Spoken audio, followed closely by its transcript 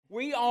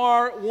We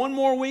are one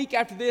more week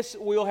after this.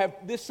 We'll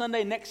have this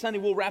Sunday, next Sunday,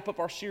 we'll wrap up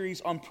our series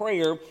on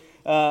prayer.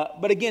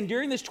 But again,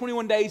 during this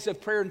 21 days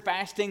of prayer and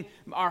fasting,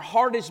 our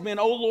heart has been,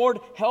 oh Lord,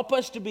 help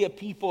us to be a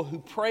people who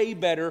pray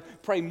better,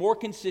 pray more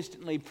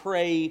consistently,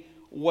 pray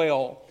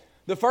well.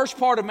 The first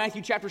part of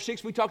Matthew chapter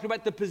 6, we talked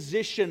about the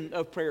position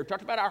of prayer,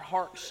 talked about our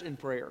hearts in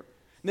prayer.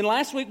 And then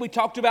last week we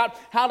talked about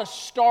how to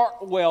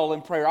start well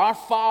in prayer. Our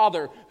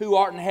Father who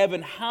art in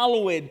heaven,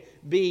 hallowed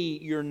be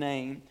your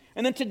name.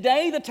 And then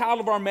today the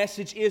title of our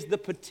message is the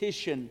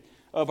petition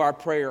of our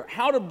prayer.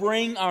 How to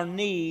bring our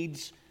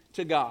needs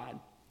to God.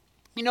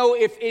 You know,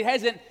 if it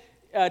hasn't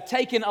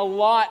taken a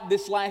lot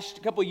this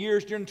last couple of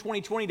years during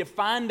 2020 to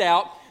find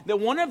out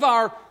that one of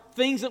our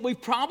things that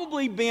we've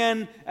probably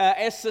been,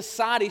 as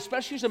society,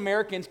 especially as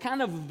Americans,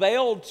 kind of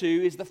veiled to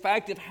is the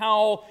fact of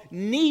how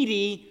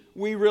needy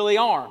we really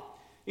are.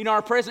 You know,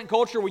 our present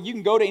culture where you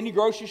can go to any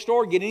grocery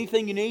store, get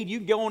anything you need. You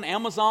can go on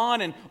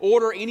Amazon and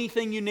order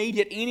anything you need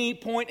at any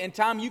point in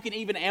time. You can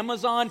even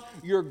Amazon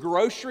your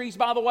groceries,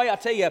 by the way. I'll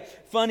tell you a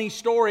funny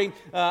story.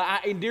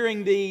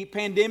 During the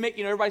pandemic,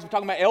 you know, everybody's been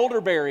talking about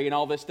elderberry and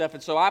all this stuff.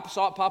 And so I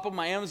saw it pop up on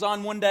my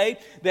Amazon one day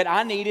that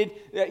I needed,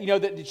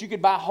 that you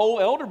could buy whole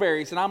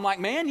elderberries. And I'm like,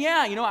 man,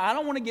 yeah, I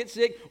don't want to get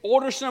sick.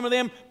 Order some of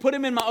them, put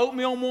them in my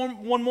oatmeal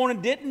one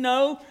morning. Didn't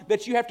know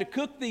that you have to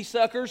cook these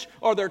suckers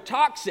or they're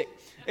toxic.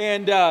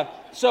 And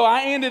so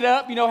I ended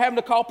up, having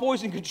to call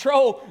poison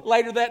control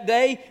later that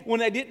day when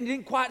they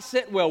didn't quite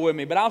sit well with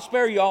me. But I'll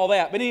spare you all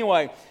that. But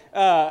anyway,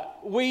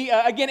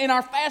 again, in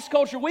our fast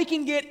culture, we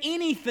can get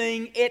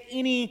anything at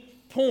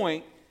any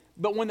point.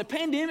 But when the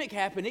pandemic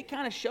happened, it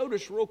kind of showed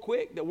us real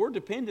quick that we're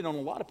dependent on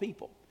a lot of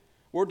people.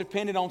 We're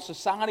dependent on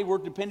society. We're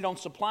dependent on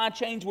supply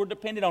chains. We're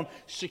dependent on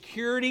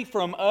security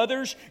from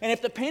others. And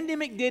if the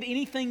pandemic did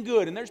anything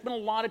good, and there's been a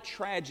lot of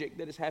tragic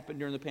that has happened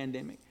during the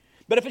pandemic,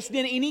 but if it's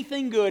done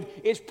anything good,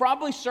 it's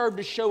probably served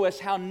to show us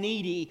how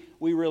needy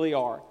we really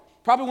are.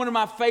 Probably one of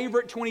my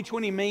favorite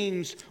 2020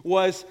 memes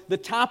was the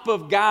type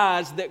of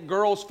guys that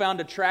girls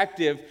found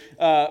attractive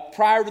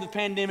prior to the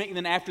pandemic and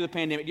then after the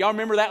pandemic. Y'all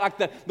remember that?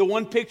 Like the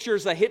one picture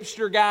is a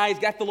hipster guy. He's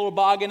got the little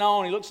boggin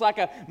on. He looks like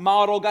a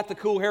model, got the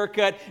cool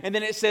haircut. And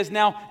then it says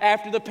now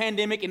after the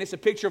pandemic, and it's a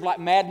picture of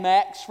like Mad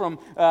Max from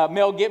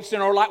Mel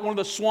Gibson or like one of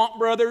the Swamp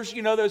Brothers.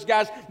 Those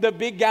guys, the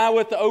big guy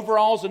with the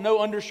overalls and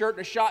no undershirt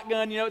and a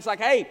shotgun. It's like,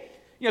 hey,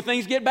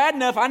 things get bad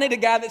enough, I need a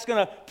guy that's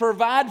going to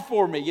provide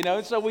for me,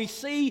 So we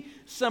see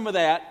some of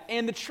that.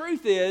 And the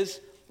truth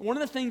is, one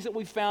of the things that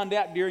we found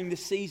out during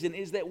this season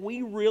is that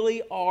we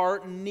really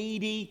are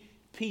needy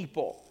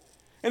people.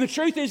 And the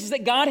truth is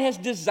that God has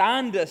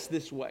designed us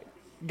this way.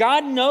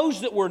 God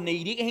knows that we're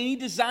needy, and He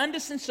designed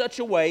us in such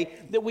a way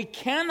that we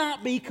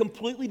cannot be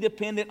completely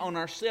dependent on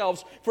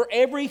ourselves for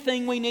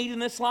everything we need in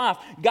this life.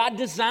 God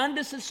designed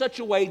us in such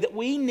a way that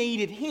we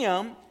needed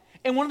Him.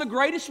 And one of the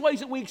greatest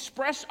ways that we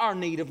express our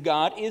need of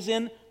God is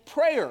in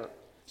prayer.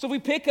 So if we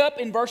pick up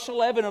in verse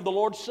 11 of the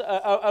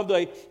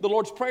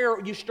Lord's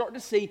Prayer, you start to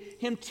see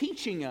Him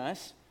teaching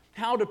us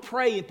how to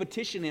pray and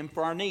petition Him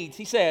for our needs.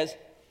 He says,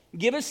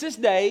 "Give us this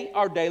day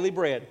our daily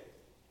bread.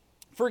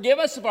 Forgive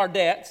us of our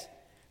debts,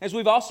 as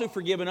we've also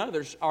forgiven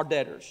others our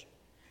debtors.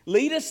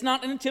 Lead us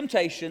not into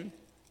temptation,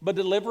 but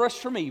deliver us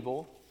from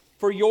evil.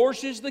 For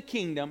yours is the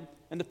kingdom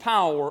and the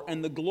power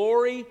and the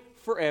glory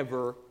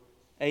forever.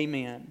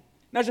 Amen."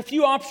 Now, there's a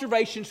few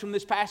observations from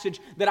this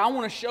passage that I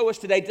want to show us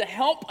today to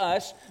help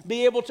us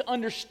be able to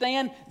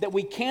understand that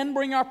we can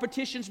bring our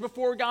petitions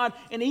before God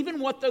and even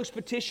what those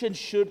petitions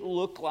should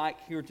look like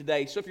here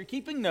today. So if you're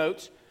keeping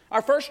notes,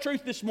 our first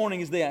truth this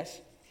morning is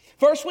this.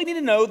 First, we need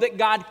to know that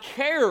God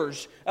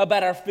cares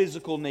about our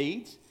physical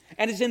needs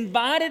and has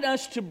invited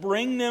us to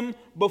bring them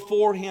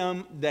before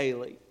Him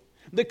daily.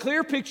 The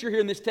clear picture here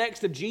in this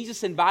text of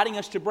Jesus inviting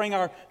us to bring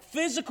our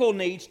physical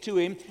needs to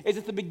Him is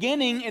at the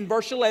beginning in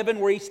verse 11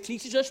 where He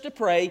teaches us to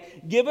pray,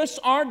 "Give us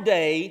our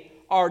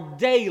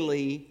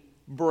daily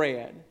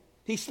bread."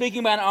 He's speaking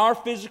about our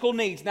physical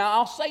needs. Now,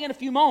 I'll say in a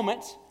few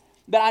moments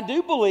that I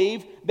do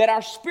believe that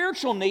our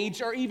spiritual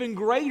needs are even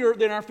greater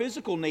than our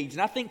physical needs.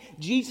 And I think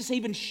Jesus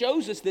even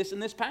shows us this in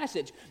this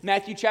passage.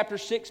 Matthew chapter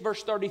 6,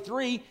 verse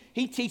 33,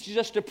 He teaches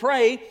us to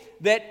pray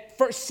that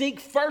seek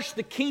first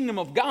the kingdom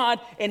of God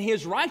and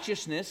His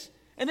righteousness,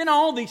 and then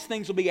all these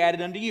things will be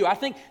added unto you. I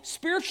think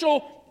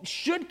spiritual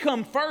should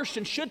come first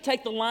and should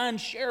take the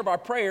lion's share of our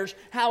prayers.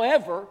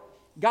 However,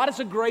 God is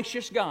a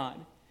gracious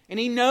God. And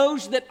He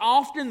knows that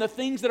often the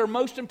things that are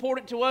most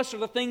important to us are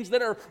the things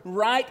that are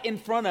right in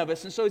front of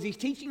us. And so as He's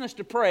teaching us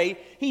to pray,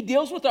 He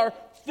deals with our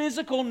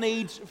physical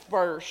needs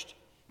first.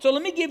 So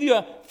let me give you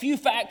a few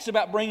facts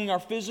about bringing our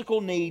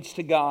physical needs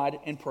to God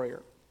in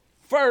prayer.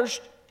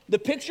 First, the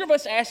picture of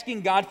us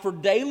asking God for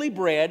daily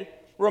bread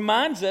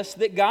reminds us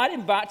that God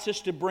invites us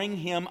to bring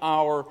Him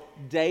our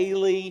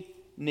daily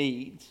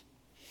needs.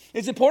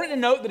 It's important to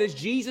note that as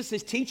Jesus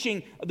is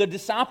teaching the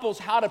disciples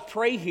how to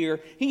pray here,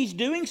 He's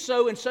doing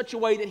so in such a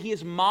way that He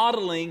is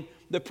modeling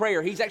the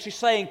prayer. He's actually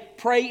saying,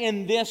 pray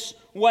in this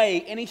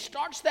way. And He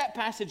starts that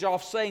passage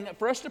off saying that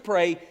for us to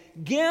pray,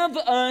 give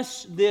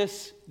us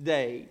this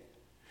day.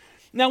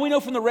 Now, we know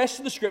from the rest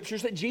of the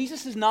Scriptures that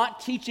Jesus is not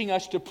teaching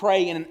us to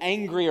pray in an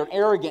angry or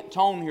arrogant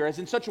tone here, as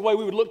in such a way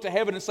we would look to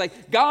heaven and say,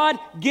 God,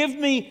 give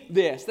me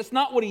this. That's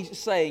not what He's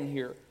saying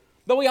here.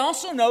 But we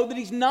also know that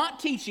He's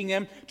not teaching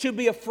him to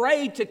be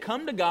afraid to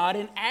come to God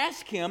and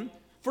ask Him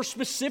for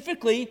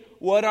specifically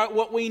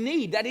what we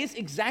need. That is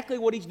exactly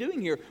what He's doing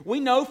here.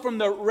 We know from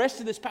the rest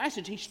of this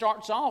passage, He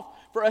starts off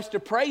for us to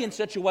pray in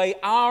such a way,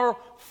 Our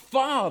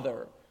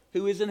Father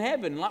who is in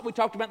heaven. Like we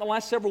talked about in the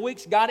last several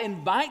weeks, God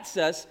invites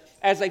us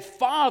as a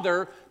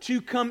father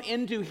to come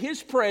into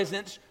His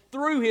presence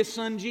through His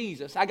Son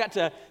Jesus. I got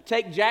to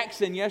take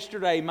Jackson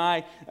yesterday,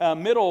 my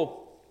middle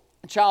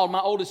child, my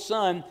oldest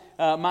son.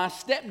 My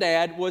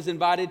stepdad was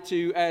invited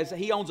to, as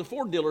he owns a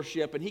Ford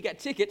dealership, and he got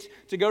tickets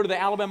to go to the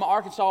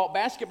Alabama-Arkansas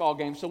basketball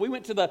game. So we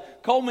went to the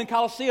Coleman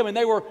Coliseum, and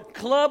they were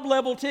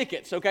club-level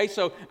tickets, okay?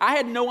 So I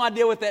had no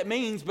idea what that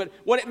means, but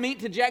what it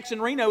meant to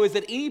Jackson Reno is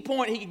at any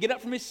point he could get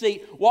up from his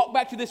seat, walk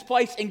back to this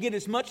place, and get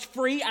as much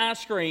free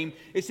ice cream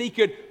as he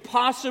could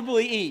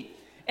possibly eat.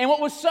 And what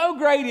was so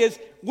great is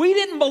we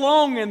didn't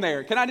belong in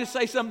there. Can I just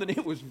say something?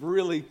 It was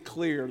really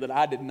clear that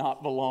I did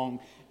not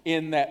belong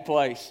in that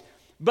place.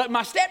 But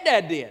my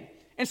stepdad did.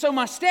 And so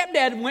my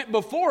stepdad went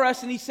before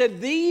us and he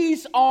said,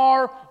 these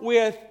are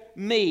with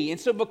me.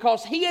 And so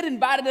because he had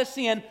invited us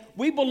in,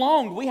 we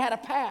belonged. We had a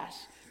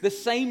pass. The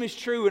same is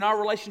true in our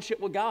relationship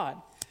with God.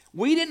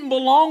 We didn't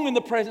belong in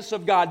the presence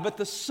of God, but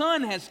the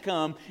Son has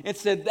come and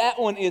said, that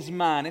one is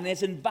mine, and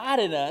has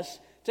invited us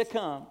to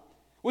come.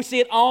 We see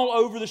it all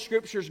over the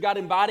Scriptures, God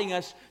inviting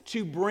us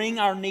to bring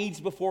our needs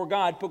before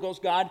God because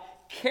God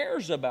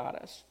cares about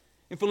us.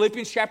 In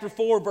Philippians chapter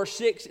 4, verse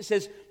 6, it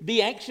says,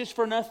 be anxious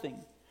for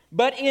nothing,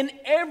 but in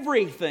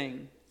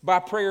everything, by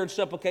prayer and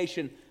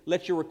supplication,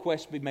 let your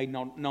requests be made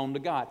known to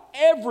God.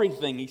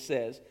 Everything, he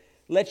says,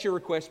 let your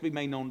requests be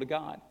made known to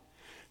God.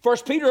 1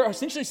 Peter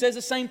essentially says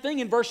the same thing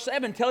in verse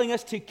 7, telling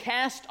us to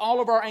cast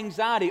all of our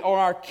anxiety or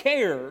our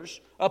cares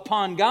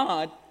upon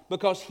God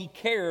because He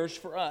cares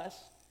for us.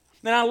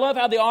 And I love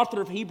how the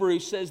author of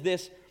Hebrews says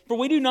this, for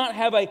we do not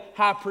have a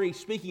high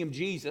priest, speaking of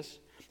Jesus,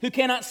 who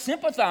cannot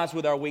sympathize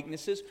with our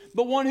weaknesses,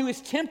 but one who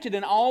is tempted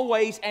in all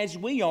ways as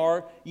we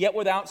are, yet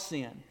without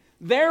sin.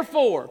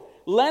 Therefore,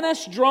 let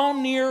us draw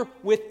near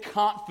with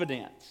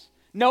confidence,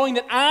 knowing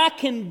that I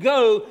can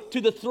go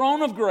to the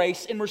throne of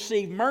grace and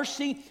receive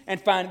mercy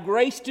and find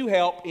grace to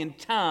help in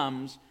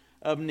times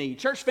of need.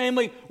 Church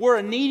family, we're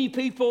a needy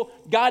people.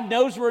 God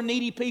knows we're a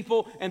needy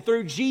people, and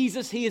through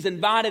Jesus, He has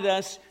invited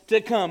us to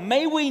come.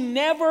 May we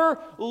never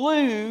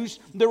lose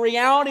the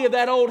reality of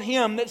that old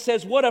hymn that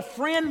says, what a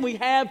friend we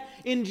have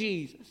in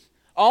Jesus.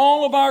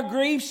 All of our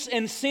griefs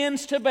and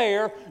sins to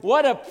bear,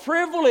 what a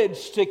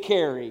privilege to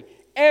carry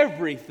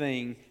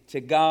everything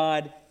to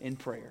God in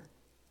prayer.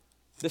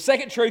 The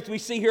second truth we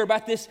see here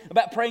about this,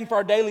 about praying for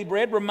our daily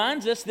bread,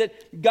 reminds us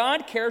that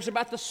God cares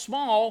about the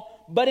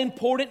small but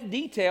important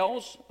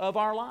details of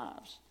our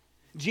lives.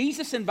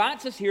 Jesus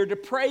invites us here to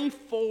pray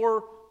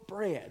for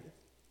bread,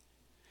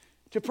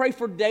 to pray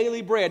for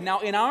daily bread. Now,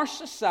 in our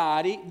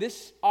society,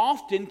 this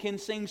often can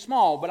seem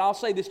small, but I'll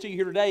say this to you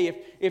here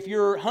today. If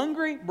you're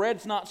hungry,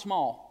 bread's not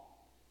small.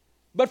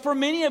 But for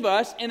many of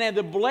us, in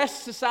the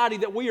blessed society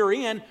that we are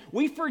in,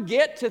 we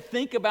forget to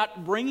think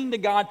about bringing to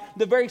God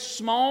the very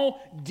small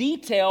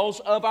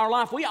details of our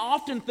life. We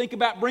often think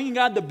about bringing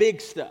God the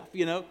big stuff,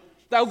 you know.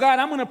 Oh, God,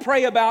 I'm going to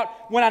pray about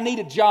when I need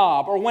a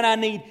job or when I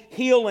need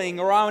healing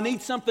or I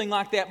need something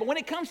like that. But when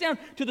it comes down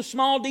to the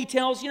small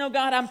details, you know,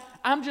 God,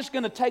 I'm just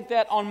going to take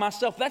that on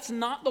myself. That's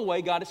not the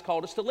way God has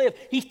called us to live.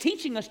 He's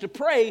teaching us to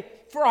pray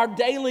for our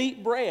daily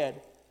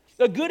bread.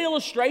 A good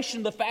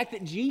illustration of the fact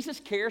that Jesus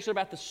cares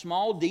about the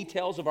small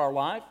details of our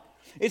life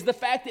is the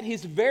fact that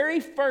His very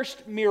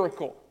first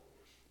miracle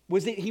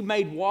was that He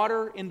made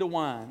water into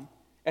wine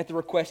at the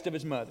request of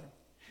His mother.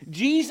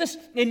 Jesus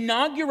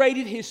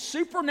inaugurated His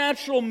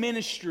supernatural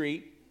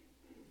ministry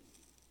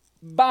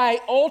by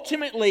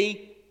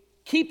ultimately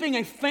keeping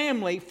a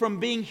family from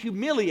being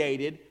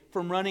humiliated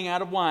from running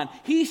out of wine.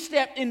 He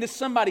stepped into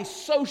somebody's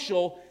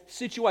social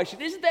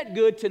situation. Isn't that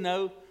good to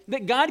know?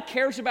 That God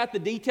cares about the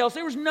details.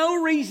 There was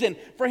no reason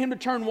for Him to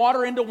turn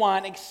water into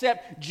wine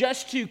except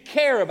just to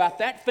care about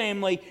that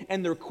family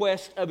and the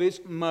request of His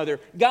mother.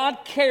 God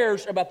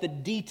cares about the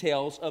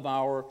details of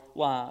our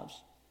lives.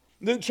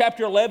 Luke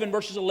chapter 11,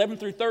 verses 11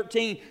 through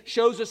 13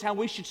 shows us how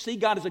we should see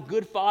God as a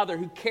good father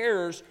who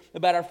cares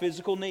about our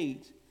physical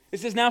needs. It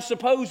says, now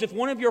suppose if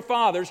one of your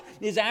fathers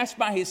is asked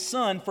by his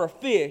son for a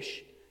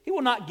fish, he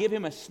will not give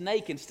him a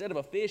snake instead of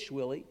a fish,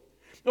 will he?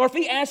 Or if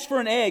he asks for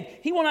an egg,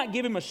 he will not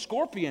give him a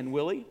scorpion,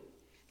 will he?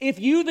 If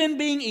you then,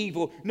 being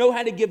evil, know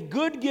how to give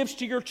good gifts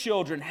to your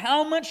children,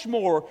 how much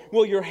more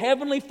will your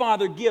heavenly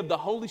Father give the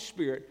Holy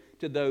Spirit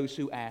to those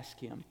who ask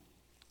Him?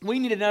 We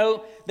need to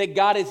know that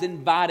God has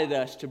invited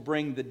us to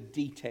bring the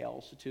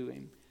details to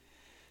Him,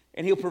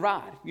 and He'll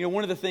provide. You know,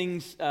 one of the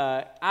things,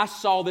 I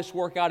saw this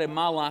work out in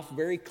my life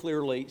very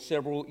clearly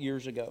several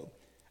years ago.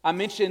 I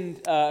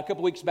mentioned a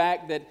couple weeks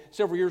back that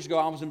several years ago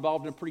I was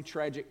involved in a pretty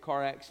tragic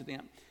car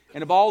accident.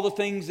 And of all the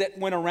things that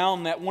went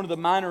around that, one of the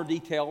minor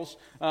details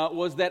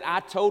was that I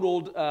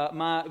totaled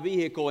my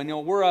vehicle. And,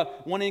 we're a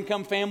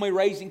one-income family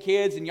raising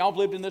kids, and y'all have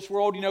lived in this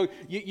world.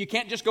 You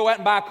can't just go out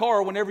and buy a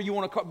car whenever you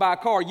want to buy a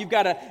car. You've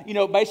got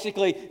to,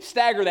 basically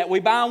stagger that. We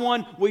buy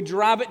one, we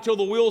drive it till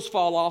the wheels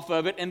fall off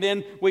of it, and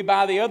then we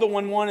buy the other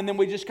one, and then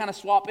we just kind of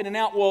swap in and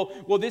out.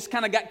 Well, this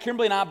kind of got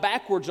Kimberly and I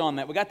backwards on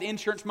that. We got the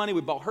insurance money,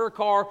 we bought her a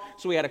car,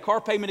 so we had a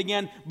car payment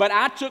again. But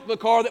I took the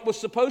car that was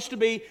supposed to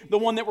be the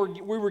one that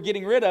we were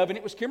getting rid of, and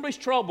it was Kimberly's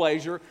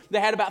Trailblazer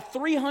that had about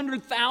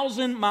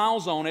 300,000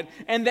 miles on it,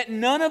 and that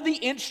none of the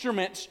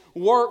instruments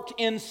worked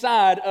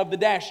inside of the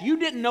dash. You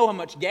didn't know how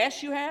much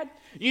gas you had.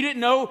 You didn't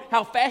know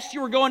how fast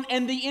you were going,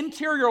 and the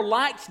interior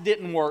lights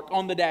didn't work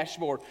on the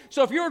dashboard.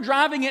 So if you were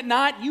driving at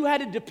night, you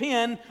had to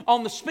depend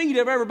on the speed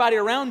of everybody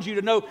around you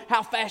to know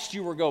how fast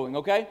you were going,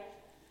 okay?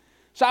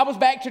 So I was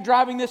back to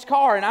driving this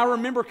car, and I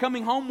remember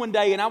coming home one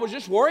day, and I was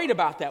just worried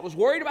about that. I was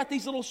worried about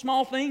these little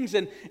small things,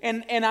 and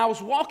I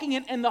was walking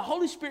in, and the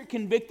Holy Spirit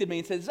convicted me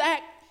and said,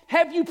 Zach,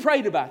 have you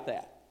prayed about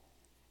that?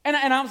 And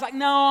I was like,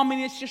 no,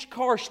 it's just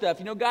car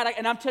stuff. God,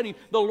 and I'm telling you,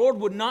 the Lord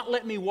would not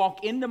let me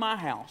walk into my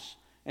house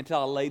until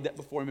I laid that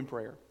before Him in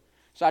prayer.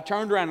 So I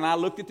turned around, and I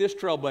looked at this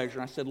Trailblazer,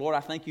 and I said, Lord,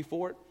 I thank you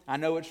for it. I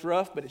know it's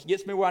rough, but it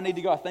gets me where I need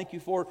to go. I thank you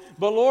for it.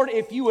 But Lord,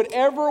 if you would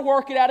ever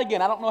work it out again,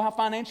 I don't know how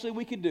financially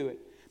we could do it,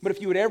 but if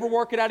you would ever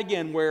work it out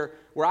again where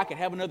I could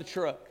have another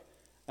truck,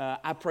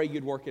 I pray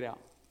you'd work it out.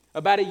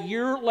 About a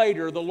year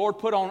later, the Lord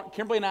put on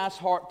Kimberly and I's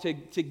heart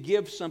to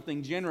give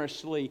something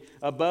generously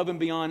above and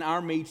beyond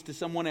our means to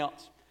someone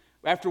else.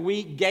 After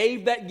we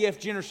gave that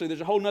gift generously,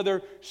 there's a whole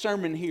other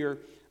sermon here.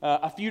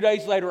 A few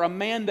days later, a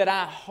man that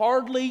I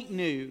hardly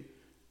knew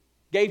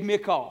gave me a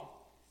call.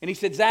 And he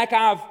said, Zach,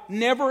 I've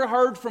never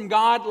heard from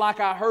God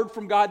like I heard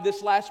from God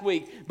this last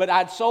week. But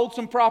I'd sold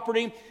some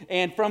property,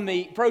 and from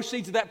the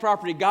proceeds of that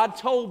property, God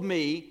told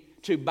me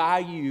to buy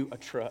you a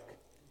truck.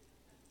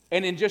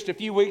 And then just a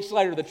few weeks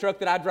later, the truck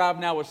that I drive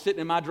now was sitting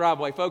in my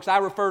driveway. Folks, I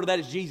refer to that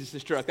as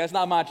Jesus' truck. That's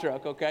not my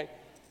truck, okay?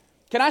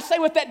 Can I say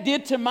what that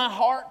did to my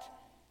heart?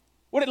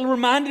 What it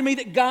reminded me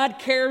that God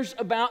cares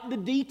about the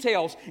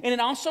details. And it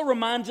also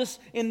reminds us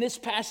in this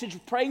passage,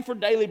 praying for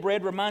daily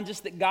bread reminds us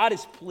that God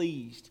is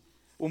pleased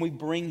when we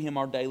bring Him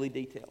our daily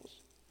details.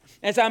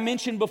 As I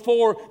mentioned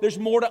before, there's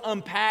more to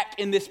unpack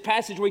in this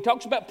passage where He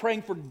talks about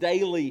praying for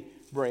daily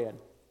bread.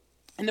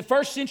 In the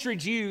first century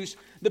Jews,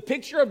 the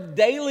picture of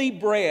daily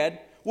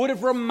bread would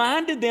have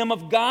reminded them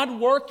of God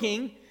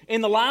working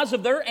in the lives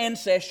of their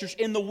ancestors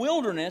in the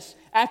wilderness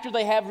after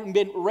they have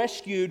been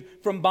rescued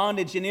from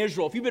bondage in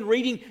Israel. If you've been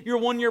reading your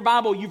one-year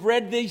Bible, you've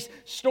read these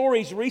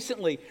stories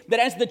recently, that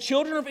as the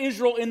children of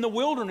Israel in the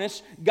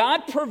wilderness,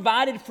 God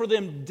provided for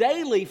them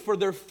daily for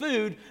their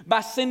food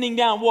by sending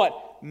down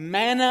what?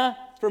 Manna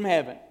from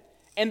heaven.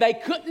 And they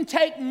couldn't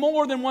take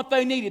more than what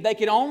they needed. They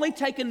could only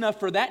take enough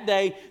for that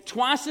day,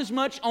 twice as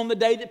much on the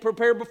day that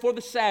prepared before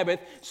the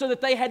Sabbath, so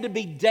that they had to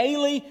be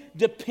daily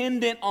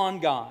dependent on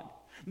God.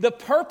 The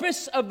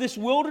purpose of this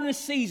wilderness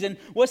season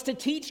was to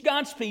teach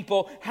God's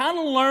people how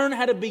to learn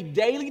how to be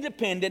daily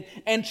dependent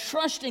and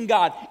trust in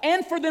God,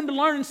 and for them to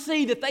learn and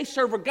see that they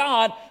serve a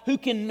God who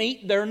can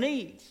meet their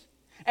needs.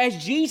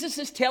 As Jesus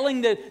is telling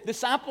the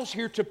disciples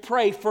here to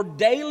pray for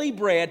daily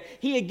bread,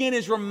 He again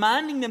is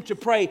reminding them to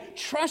pray,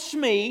 trust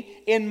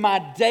me in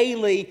my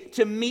daily,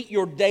 to meet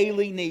your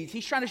daily needs.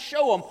 He's trying to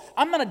show them,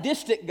 I'm not a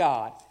distant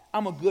God,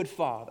 I'm a good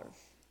Father.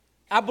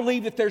 I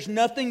believe that there's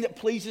nothing that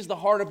pleases the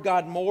heart of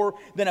God more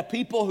than a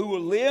people who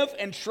will live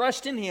and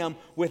trust in Him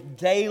with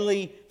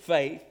daily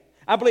faith.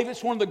 I believe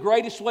it's one of the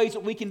greatest ways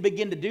that we can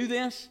begin to do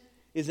this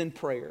is in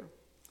prayer.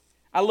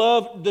 I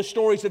love the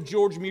stories of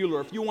George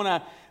Mueller. If you want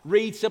to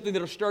read something that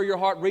will stir your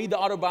heart, read the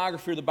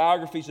autobiography or the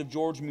biographies of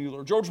George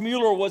Mueller. George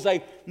Mueller was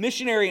a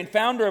missionary and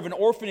founder of an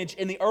orphanage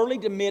in the early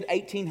to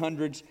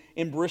mid-1800s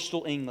in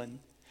Bristol, England.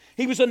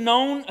 He was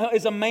known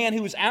as a man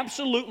who was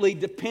absolutely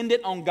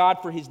dependent on God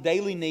for his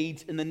daily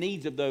needs and the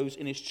needs of those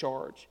in his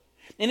charge.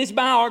 In his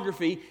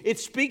biography, it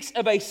speaks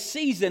of a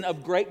season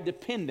of great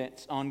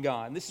dependence on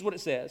God. And this is what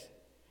it says.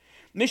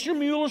 Mr.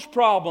 Mueller's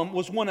problem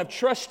was one of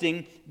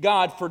trusting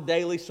God for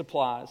daily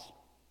supplies.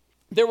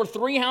 There were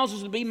 3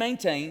 houses to be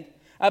maintained,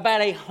 about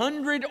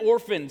 100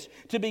 orphans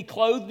to be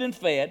clothed and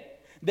fed.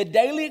 The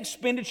daily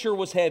expenditure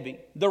was heavy,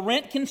 the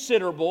rent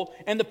considerable,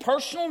 and the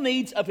personal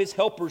needs of his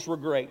helpers were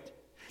great.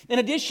 In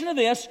addition to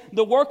this,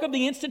 the work of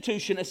the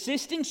institution,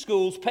 assisting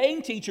schools,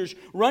 paying teachers,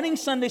 running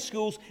Sunday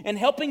schools, and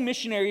helping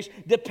missionaries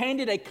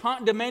demanded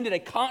a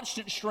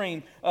constant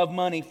stream of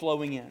money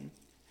flowing in.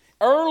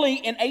 Early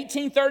in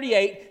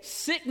 1838,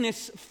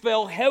 sickness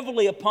fell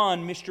heavily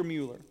upon Mr.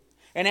 Mueller.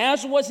 And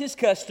as was his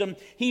custom,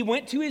 he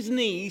went to his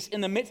knees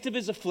in the midst of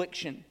his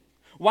affliction.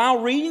 While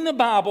reading the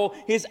Bible,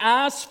 his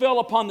eyes fell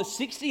upon the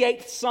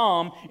 68th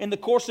Psalm in the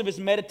course of his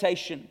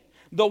meditation.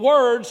 The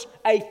words,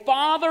 "A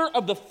father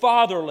of the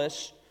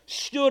fatherless,"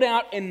 stood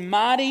out in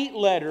mighty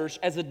letters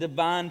as a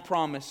divine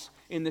promise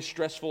in this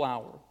stressful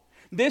hour.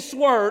 This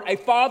word, "a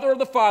father of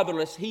the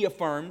fatherless," he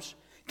affirms,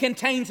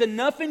 contains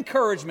enough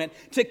encouragement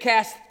to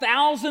cast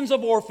thousands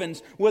of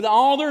orphans with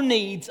all their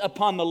needs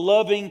upon the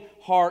loving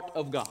heart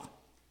of God.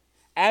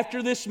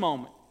 After this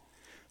moment,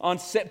 on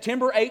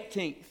September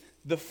 18th,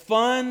 the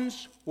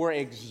funds were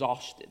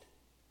exhausted.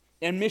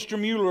 And Mr.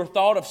 Mueller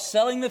thought of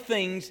selling the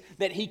things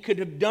that he could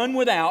have done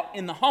without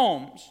in the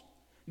homes.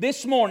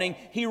 This morning,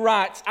 he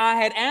writes, I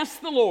had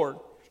asked the Lord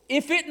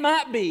if it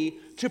might be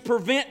to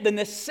prevent the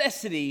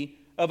necessity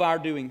of our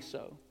doing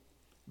so.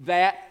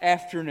 That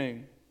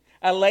afternoon,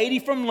 a lady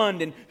from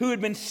London who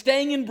had been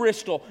staying in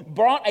Bristol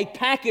brought a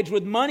package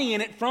with money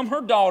in it from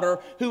her daughter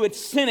who had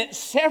sent it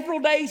several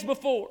days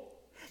before.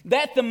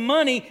 That the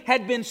money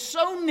had been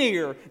so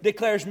near,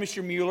 declares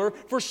Mr. Mueller,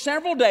 for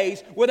several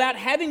days without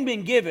having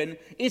been given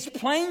is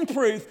plain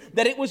proof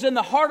that it was in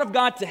the heart of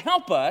God to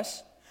help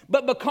us,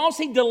 but because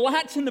He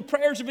delights in the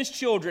prayers of His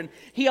children,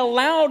 He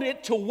allowed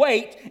it to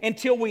wait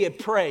until we had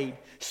prayed.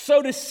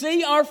 So to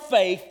see our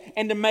faith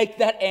and to make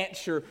that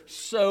answer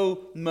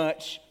so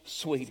much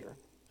sweeter.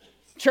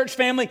 Church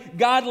family,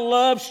 God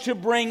loves to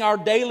bring our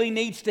daily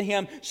needs to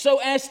Him so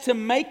as to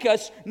make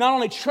us not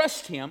only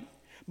trust Him,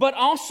 but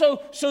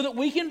also so that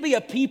we can be a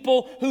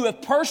people who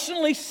have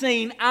personally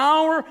seen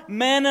our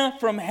manna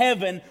from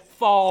heaven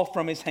fall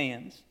from His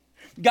hands.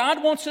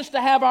 God wants us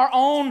to have our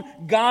own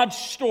God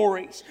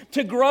stories,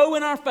 to grow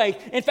in our faith.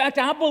 In fact,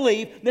 I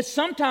believe that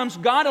sometimes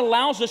God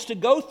allows us to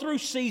go through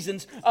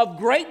seasons of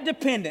great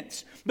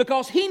dependence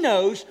because He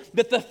knows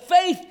that the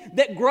faith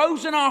that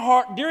grows in our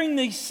heart during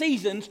these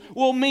seasons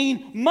will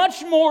mean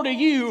much more to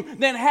you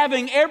than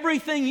having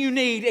everything you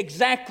need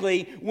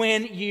exactly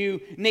when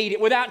you need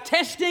it. Without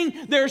testing,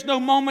 there's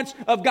no moments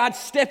of God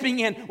stepping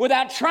in.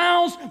 Without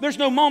trials, there's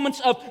no moments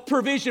of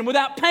provision.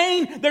 Without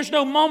pain, there's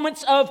no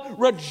moments of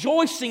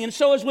rejoicing. And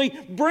so as we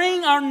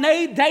bring our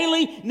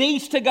daily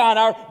needs to God,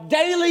 our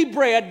daily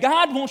bread,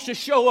 God wants to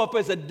show up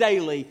as a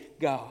daily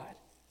God.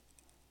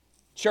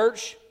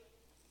 Church,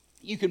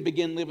 you can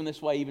begin living this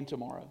way even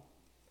tomorrow.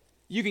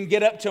 You can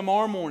get up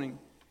tomorrow morning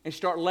and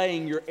start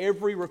laying your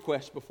every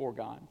request before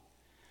God.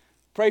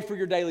 Pray for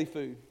your daily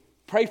food.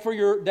 Pray for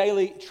your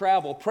daily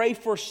travel. Pray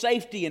for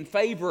safety and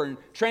favor and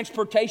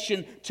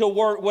transportation to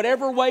work.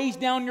 Whatever weighs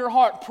down your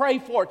heart, pray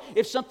for it.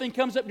 If something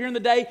comes up during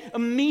the day,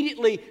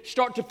 immediately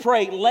start to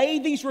pray. Lay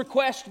these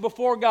requests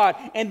before God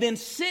and then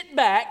sit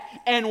back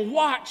and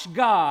watch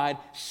God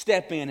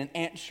step in and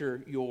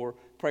answer your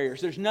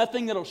prayers. There's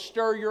nothing that'll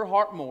stir your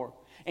heart more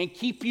and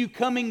keep you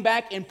coming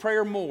back in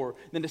prayer more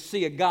than to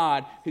see a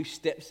God who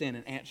steps in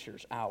and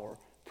answers our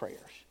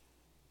prayers.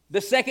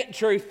 The second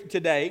truth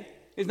today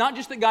is not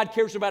just that God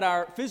cares about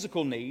our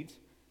physical needs,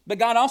 but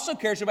God also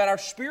cares about our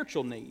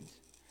spiritual needs,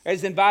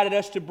 as invited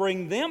us to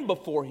bring them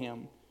before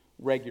Him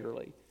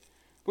regularly.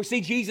 We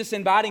see Jesus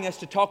inviting us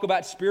to talk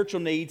about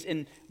spiritual needs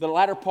in the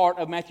latter part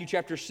of Matthew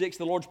chapter 6,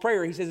 the Lord's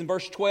Prayer. He says in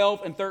verse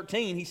 12 and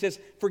 13, He says,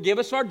 forgive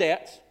us our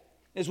debts,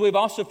 as we have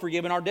also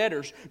forgiven our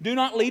debtors. Do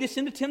not lead us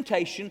into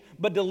temptation,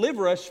 but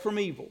deliver us from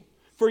evil.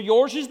 For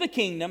yours is the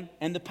kingdom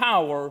and the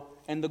power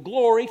and the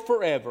glory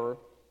forever.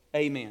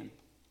 Amen.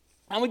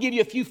 I'm going to give you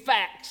a few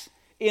facts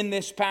in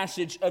this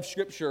passage of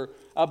Scripture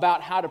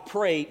about how to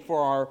pray for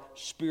our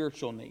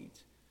spiritual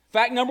needs.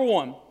 Fact number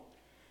one,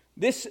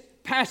 this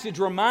passage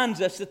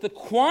reminds us that the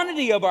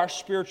quantity of our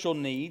spiritual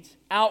needs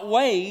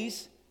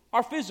outweighs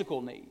our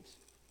physical needs.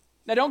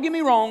 Now, don't get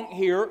me wrong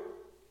here.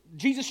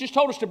 Jesus just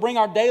told us to bring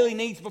our daily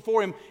needs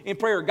before Him in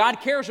prayer.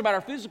 God cares about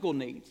our physical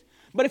needs.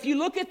 But if you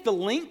look at the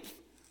length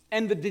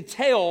and the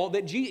detail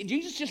that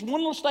Jesus, just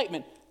one little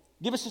statement,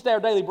 give us our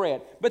daily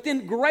bread. But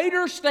then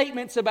greater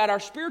statements about our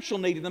spiritual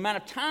need and the amount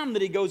of time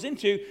that He goes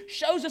into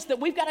shows us that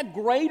we've got a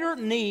greater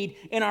need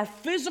in our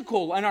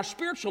physical and our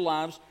spiritual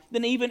lives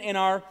than even in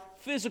our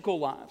physical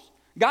lives.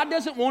 God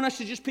doesn't want us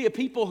to just be a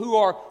people who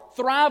are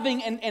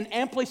thriving and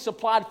amply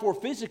supplied for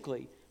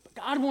physically. But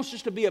God wants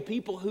us to be a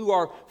people who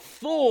are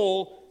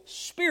full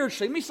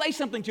spiritually. Let me say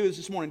something to us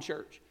this morning,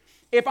 church.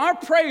 If our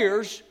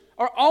prayers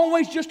are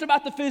always just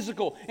about the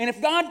physical, and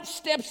if God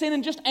steps in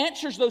and just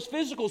answers those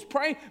physical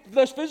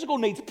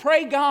needs,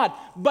 pray God.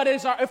 But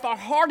if our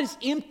heart is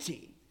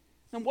empty,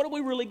 then what have we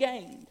really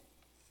gained?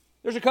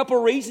 There's a couple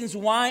of reasons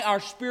why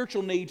our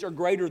spiritual needs are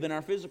greater than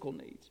our physical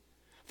needs.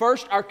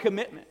 First, our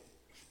commitment.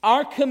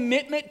 Our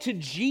commitment to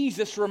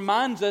Jesus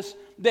reminds us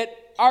that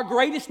our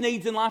greatest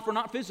needs in life are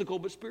not physical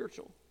but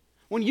spiritual.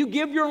 When you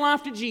give your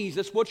life to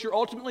Jesus, what you're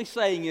ultimately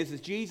saying is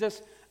Jesus,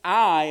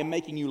 I am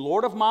making you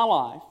Lord of my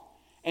life,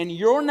 and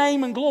your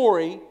name and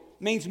glory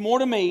means more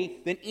to me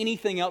than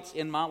anything else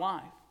in my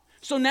life.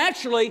 So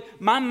naturally,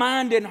 my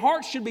mind and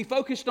heart should be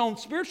focused on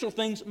spiritual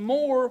things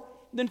more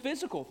than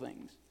physical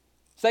things.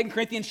 2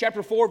 Corinthians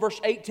chapter 4,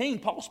 verse 18,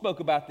 Paul spoke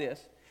about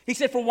this. He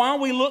said, for while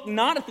we look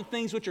not at the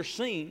things which are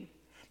seen,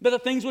 but the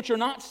things which are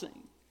not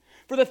seen.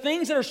 For the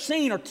things that are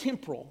seen are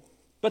temporal,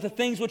 but the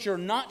things which are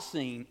not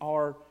seen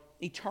are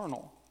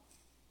eternal.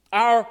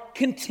 Our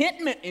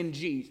contentment in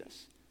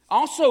Jesus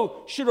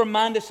also should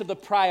remind us of the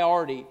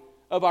priority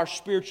of our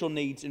spiritual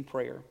needs in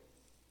prayer.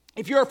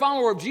 If you're a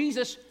follower of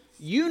Jesus,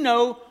 you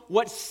know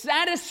what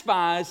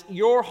satisfies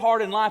your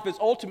heart and life is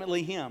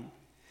ultimately Him.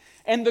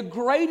 And the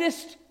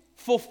greatest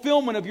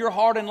fulfillment of your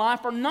heart and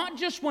life are not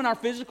just when our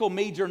physical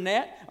needs are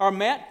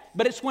met,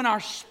 but it's when our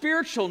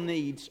spiritual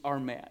needs are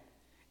met.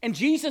 And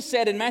Jesus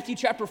said in Matthew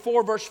chapter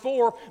 4, verse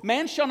 4,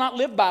 man shall not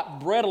live by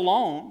bread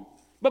alone,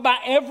 but by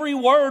every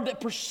word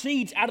that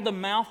proceeds out of the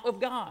mouth of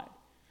God.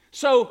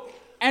 So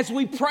as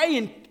we pray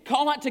and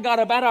call out to God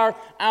about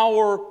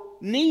our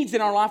needs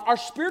in our life, our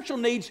spiritual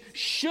needs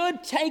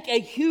should take a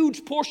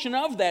huge portion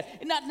of that.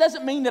 And that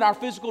doesn't mean that our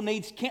physical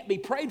needs can't be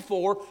prayed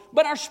for,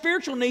 but our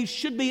spiritual needs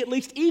should be at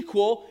least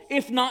equal,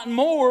 if not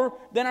more,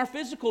 than our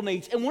physical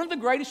needs. And one of the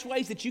greatest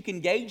ways that you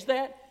can gauge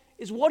that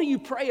is, what do you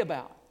pray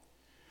about?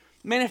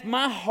 Man, if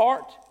my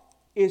heart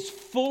is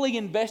fully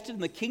invested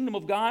in the kingdom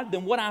of God,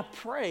 then what I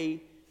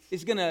pray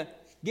is going to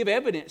give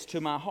evidence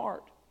to my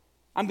heart.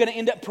 I'm going to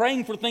end up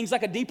praying for things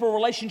like a deeper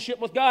relationship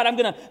with God. I'm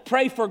going to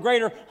pray for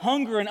greater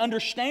hunger and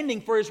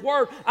understanding for His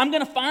Word. I'm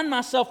going to find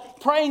myself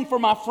praying for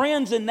my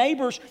friends and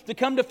neighbors to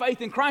come to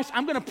faith in Christ.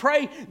 I'm going to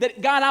pray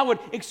that, God, I would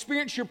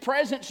experience Your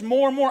presence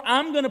more and more.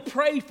 I'm going to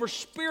pray for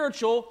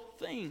spiritual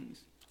things.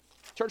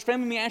 Church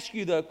family, let me ask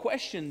you the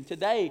question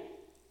today.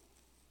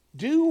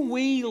 Do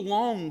we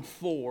long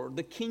for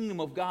the kingdom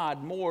of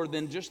God more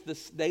than just the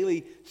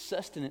daily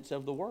sustenance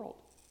of the world?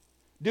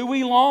 Do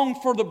we long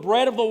for the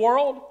bread of the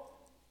world?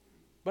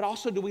 But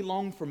also, do we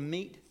long for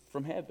meat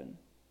from heaven?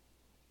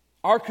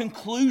 Our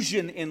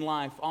conclusion in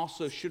life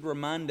also should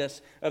remind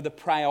us of the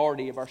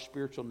priority of our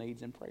spiritual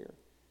needs in prayer.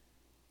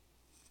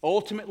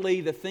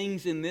 Ultimately, the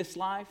things in this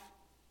life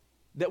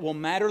that will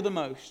matter the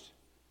most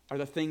are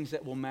the things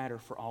that will matter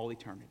for all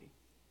eternity.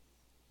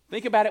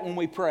 Think about it when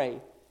we pray.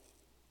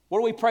 What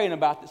are we praying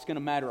about that's going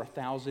to matter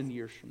 1,000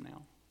 years from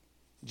now?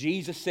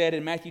 Jesus said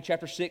in Matthew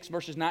chapter 6,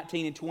 verses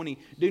 19 and 20,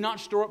 do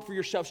not store up for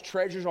yourselves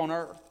treasures on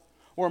earth,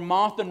 where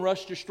moth and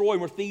rust destroy,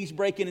 where thieves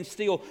break in and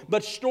steal.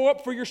 But store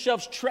up for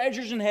yourselves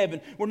treasures in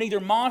heaven, where neither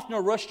moth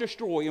nor rust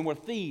destroy, and where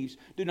thieves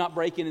do not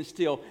break in and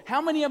steal.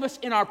 How many of us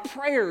in our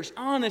prayers,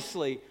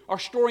 honestly, are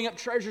storing up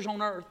treasures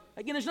on earth?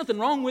 Again, there's nothing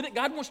wrong with it.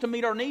 God wants to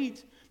meet our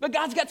needs. But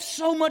God's got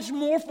so much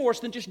more for us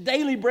than just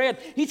daily bread.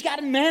 He's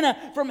got manna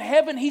from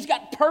heaven. He's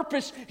got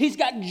purpose. He's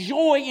got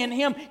joy in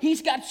Him.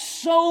 He's got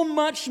so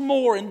much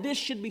more, and this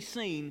should be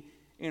seen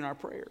in our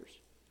prayers.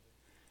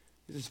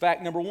 This is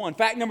fact number one.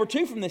 Fact number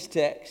two from this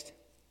text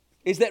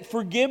is that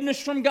forgiveness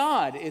from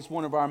God is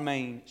one of our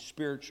main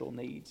spiritual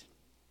needs.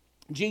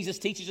 Jesus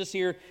teaches us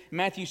here in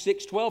Matthew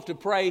 6:12 to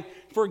pray,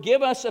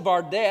 forgive us of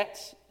our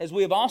debts as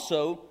we have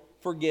also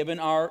forgiven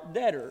our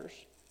debtors.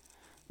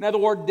 Now, the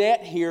word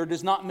debt here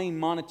does not mean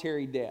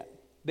monetary debt.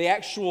 The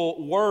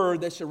actual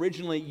word that's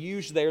originally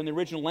used there in the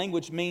original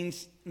language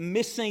means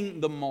missing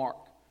the mark,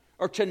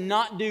 or to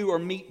not do or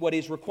meet what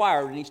is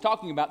required. And he's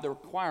talking about the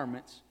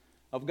requirements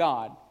of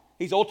God.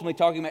 He's ultimately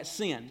talking about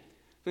sin.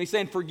 So he's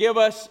saying, forgive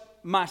us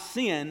my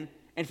sin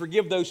and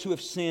forgive those who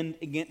have sinned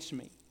against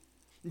me.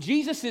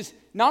 Jesus is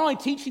not only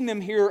teaching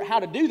them here how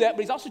to do that,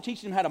 but He's also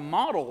teaching them how to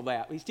model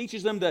that. He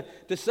teaches them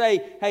to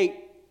say,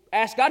 hey,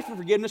 ask God for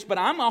forgiveness, but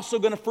I'm also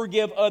going to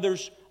forgive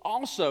others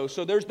also.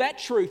 So there's that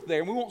truth there,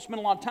 and we won't spend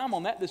a lot of time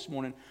on that this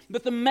morning.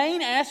 But the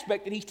main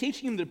aspect that He's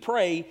teaching them to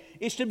pray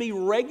is to be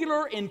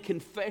regular in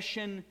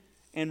confession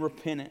and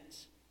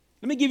repentance.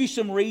 Let me give you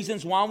some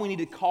reasons why we need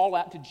to call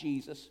out to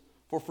Jesus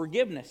for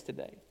forgiveness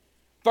today.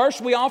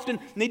 First, we often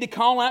need to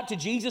call out to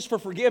Jesus for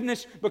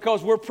forgiveness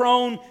because we're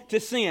prone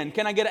to sin.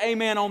 Can I get an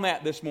amen on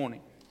that this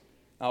morning?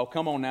 Oh,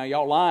 come on now,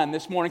 y'all lying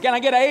this morning. Can I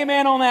get an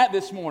amen on that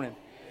this morning?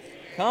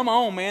 Amen. Come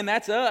on, man,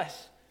 that's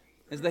us.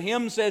 As the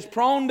hymn says,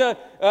 prone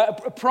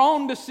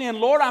to sin.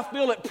 Lord, I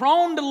feel it.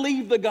 Prone to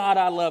leave the God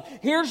I love.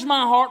 Here's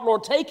my heart,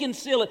 Lord. Take and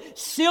seal it.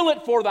 Seal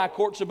it for thy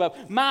courts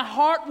above. My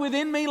heart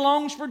within me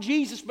longs for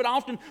Jesus, but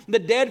often the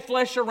dead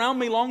flesh around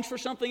me longs for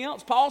something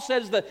else. Paul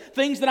says the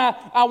things that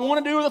I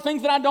want to do are the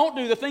things that I don't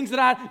do. The things that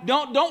I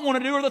don't want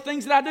to do are the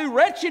things that I do.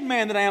 Wretched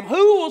man that I am.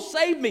 Who will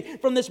save me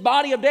from this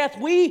body of death?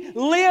 We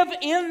live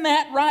in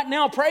that right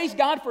now. Praise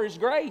God for His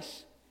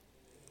grace.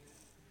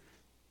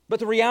 But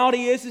the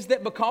reality is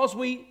that because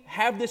we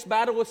have this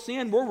battle with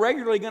sin, we're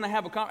regularly going to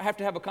have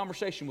to have a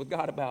conversation with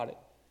God about it.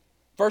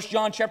 1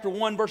 John chapter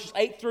 1, verses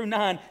 8 through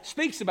 9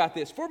 speaks about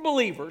this. For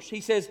believers, he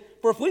says,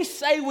 for if we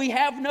say we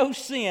have no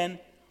sin,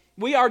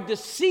 we are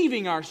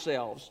deceiving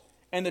ourselves,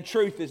 and the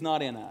truth is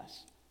not in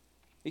us.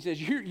 He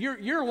says,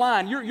 you're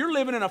lying. You're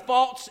living in a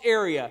false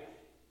area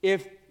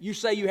if you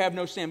say you have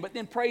no sin. But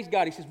then praise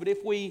God, he says, but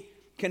if we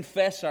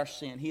confess our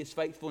sin, He is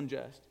faithful and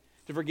just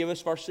to forgive us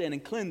of our sin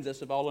and cleanse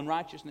us of all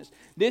unrighteousness.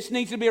 This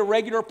needs to be a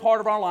regular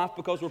part of our life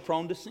because we're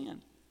prone to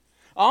sin.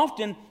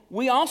 Often,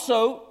 we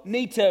also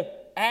need to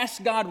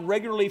ask God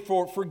regularly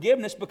for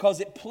forgiveness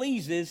because it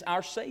pleases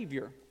our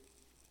Savior.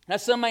 Now,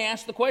 some may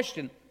ask the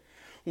question,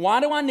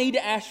 why do I need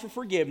to ask for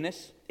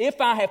forgiveness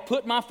if I have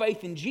put my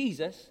faith in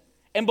Jesus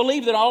and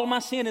believe that all of my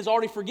sin is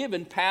already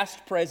forgiven,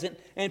 past, present,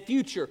 and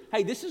future?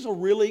 Hey, this is a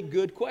really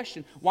good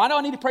question. Why do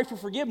I need to pray for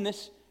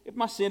forgiveness if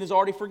my sin is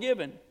already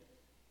forgiven?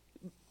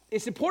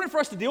 It's important for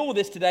us to deal with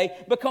this today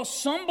because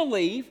some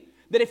believe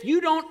that if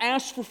you don't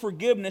ask for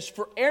forgiveness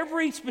for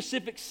every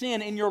specific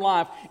sin in your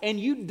life, and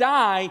you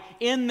die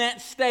in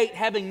that state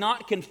having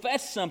not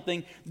confessed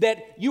something,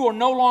 that you are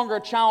no longer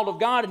a child of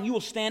God and you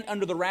will stand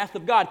under the wrath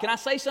of God. Can I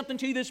say something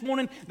to you this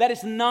morning? That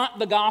is not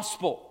the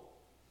gospel.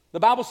 The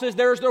Bible says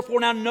there is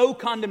therefore now no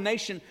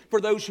condemnation for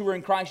those who are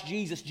in Christ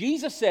Jesus.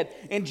 Jesus said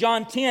in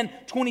John 10,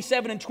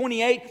 27 and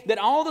 28, that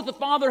all that the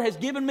Father has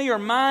given me are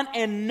mine,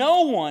 and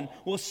no one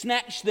will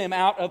snatch them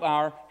out of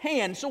our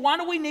hand. So why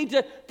do we need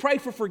to pray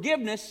for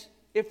forgiveness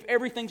if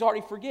everything's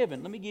already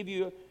forgiven? Let me give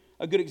you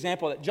a good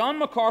example of that. John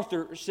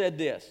MacArthur said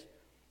this,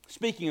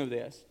 speaking of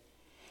this.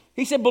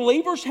 He said,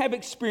 believers have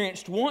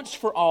experienced once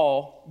for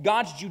all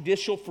God's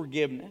judicial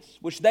forgiveness,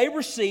 which they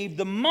received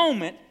the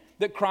moment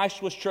that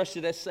Christ was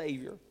trusted as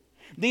Savior.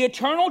 The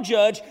eternal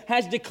judge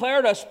has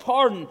declared us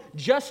pardoned,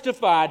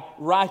 justified,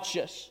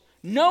 righteous.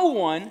 No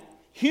one,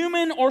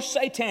 human or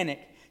satanic,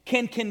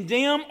 can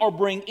condemn or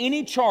bring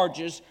any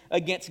charges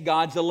against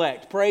God's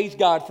elect. Praise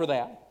God for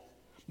that.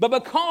 But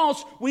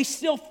because we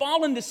still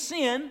fall into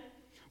sin,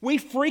 we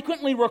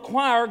frequently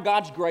require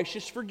God's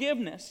gracious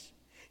forgiveness.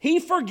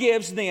 He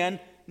forgives then,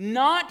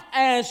 not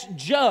as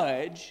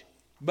judge,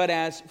 but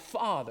as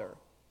Father.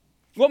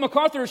 What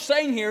MacArthur is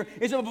saying here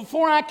is that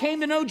before I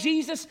came to know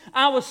Jesus,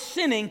 I was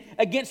sinning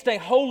against a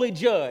holy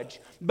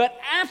judge. But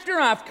after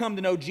I've come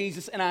to know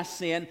Jesus and I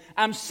sin,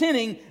 I'm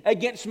sinning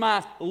against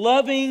my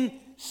loving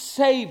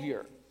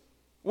Savior.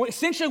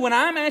 Essentially, when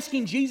I'm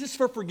asking Jesus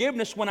for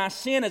forgiveness when I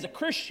sin as a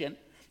Christian,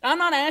 I'm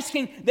not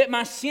asking that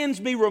my sins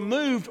be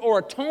removed or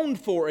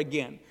atoned for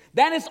again.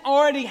 That has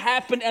already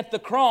happened at the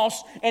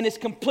cross and is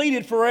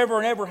completed forever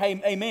and ever.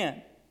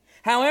 Amen.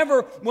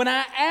 However, when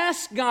I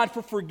ask God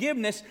for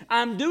forgiveness,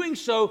 I'm doing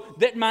so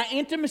that my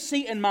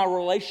intimacy and my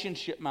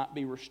relationship might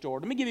be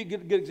restored. Let me give you a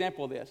good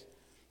example of this.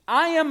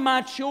 I am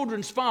my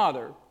children's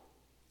father,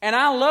 and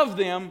I love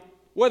them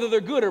whether they're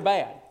good or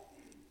bad.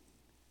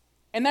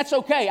 And that's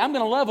okay. I'm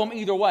going to love them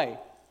either way.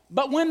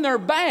 But when they're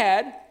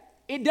bad,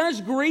 it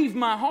does grieve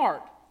my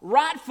heart.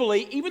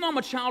 Rightfully, even though I'm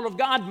a child of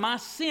God, my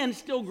sin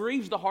still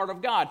grieves the heart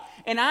of God.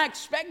 And I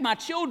expect my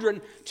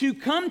children to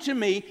come to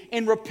me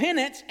in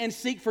repentance and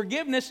seek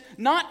forgiveness,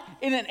 not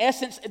in an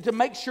essence to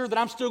make sure that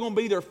I'm still going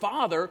to be their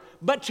father,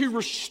 but to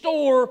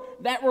restore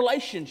that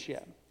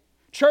relationship.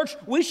 Church,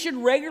 we should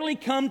regularly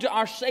come to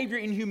our Savior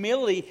in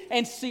humility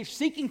and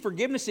seeking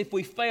forgiveness if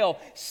we fail,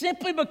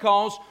 simply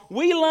because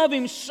we love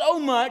Him so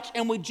much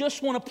and we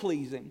just want to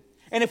please Him.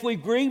 And if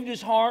we've grieved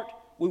His heart,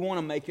 we want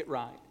to make it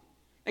right.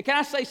 And can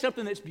I say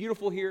something that's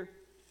beautiful here?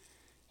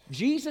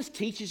 Jesus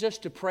teaches us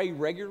to pray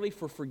regularly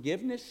for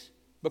forgiveness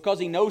because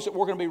He knows that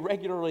we're going to be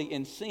regularly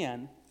in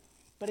sin.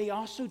 But He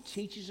also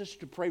teaches us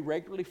to pray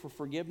regularly for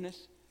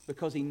forgiveness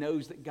because He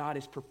knows that God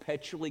is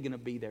perpetually going to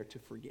be there to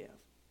forgive.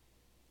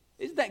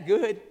 Isn't that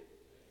good?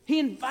 He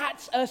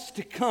invites us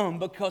to come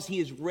because He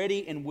is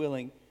ready and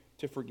willing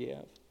to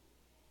forgive.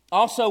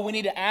 Also, we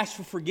need to ask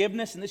for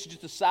forgiveness, and this is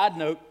just a side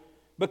note,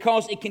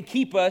 because it can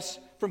keep us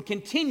from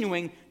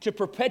continuing to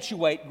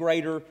perpetuate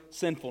greater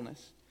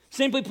sinfulness.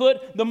 Simply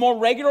put, the more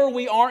regular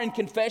we are in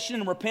confession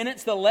and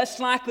repentance, the less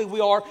likely we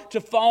are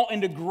to fall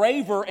into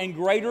graver and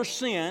greater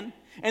sin,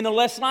 and the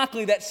less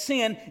likely that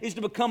sin is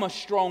to become a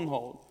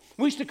stronghold.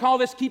 We used to call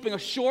this keeping a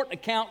short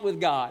account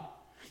with God.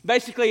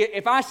 Basically,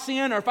 if I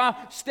sin or if I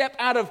step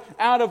out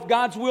of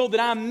God's will, then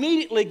I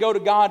immediately go to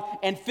God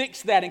and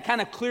fix that and kind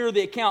of clear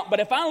the account.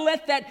 But if I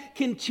let that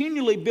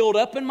continually build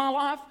up in my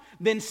life,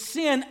 then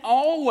sin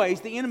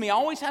always, the enemy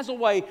always has a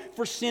way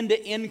for sin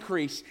to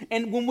increase.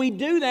 And when we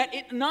do that,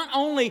 it not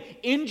only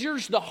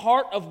injures the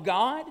heart of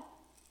God,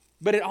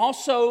 but it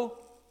also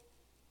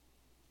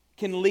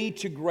can lead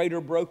to greater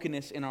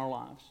brokenness in our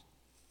lives.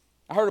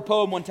 I heard a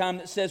poem one time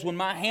that says, when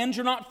my hands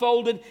are not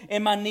folded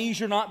and my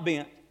knees are not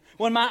bent,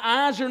 when my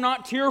eyes are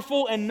not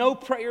tearful and no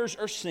prayers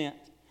are sent,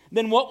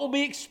 then what will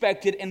be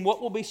expected and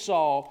what will be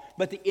solved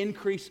but the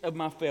increase of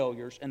my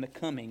failures and the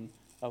coming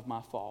of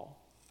my fall?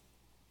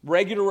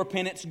 Regular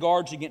repentance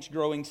guards against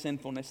growing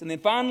sinfulness. And then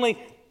finally,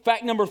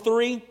 fact number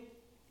 3,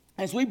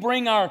 as we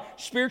bring our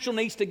spiritual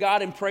needs to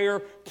God in prayer,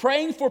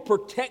 praying for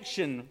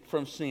protection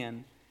from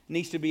sin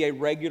needs to be a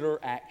regular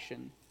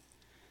action.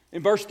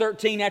 In verse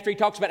 13, after he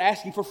talks about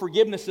asking for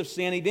forgiveness of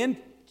sin, he then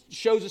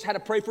shows us how to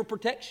pray for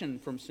protection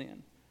from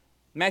sin.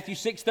 Matthew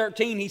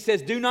 6:13, he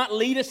says, do not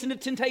lead us into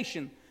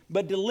temptation,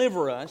 but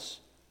deliver us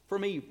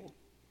from evil.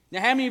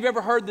 Now, how many of you have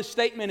ever heard the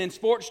statement in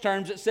sports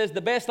terms that says the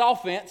best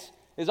offense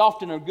is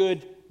often a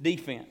good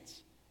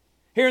defense?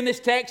 Here in this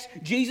text,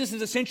 Jesus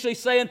is essentially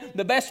saying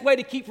the best way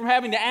to keep from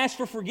having to ask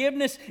for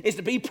forgiveness is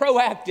to be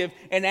proactive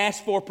and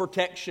ask for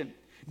protection.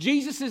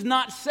 Jesus is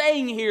not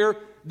saying here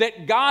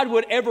that God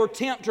would ever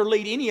tempt or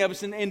lead any of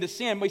us into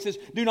sin. But he says,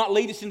 do not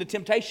lead us into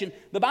temptation.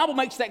 The Bible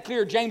makes that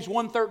clear, James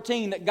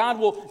 1:13, that God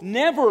will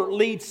never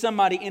lead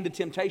somebody into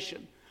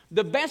temptation.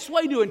 The best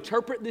way to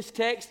interpret this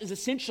text is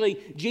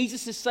essentially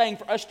Jesus is saying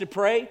for us to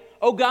pray,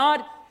 oh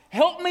God,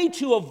 help me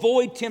to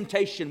avoid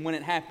temptation when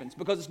it happens,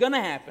 because it's going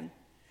to happen.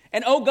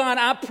 And oh God,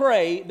 I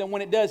pray that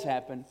when it does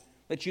happen,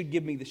 that you'd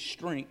give me the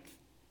strength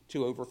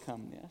to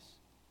overcome this.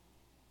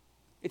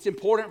 It's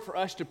important for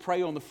us to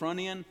pray on the front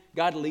end.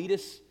 God, lead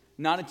us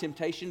not in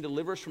temptation,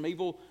 deliver us from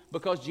evil,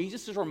 because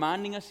Jesus is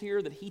reminding us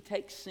here that He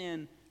takes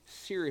sin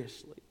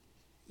seriously.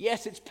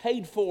 Yes, it's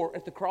paid for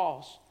at the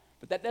cross,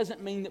 but that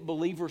doesn't mean that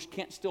believers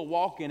can't still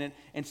walk in it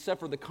and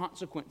suffer the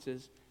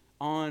consequences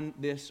on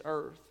this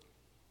earth.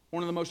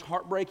 One of the most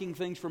heartbreaking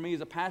things for me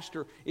as a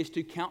pastor is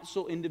to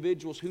counsel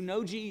individuals who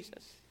know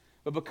Jesus,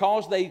 but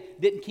because they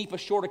didn't keep a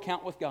short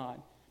account with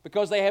God,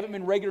 because they haven't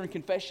been regular in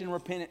confession and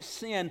repentance,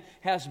 sin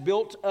has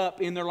built up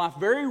in their life.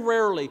 Very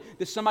rarely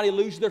does somebody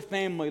lose their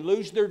family,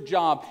 lose their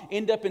job,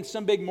 end up in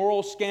some big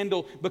moral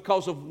scandal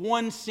because of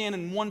one sin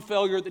and one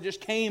failure that just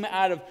came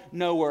out of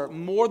nowhere.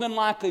 More than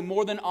likely,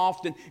 more than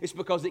often, it's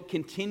because it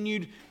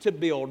continued to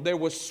build. There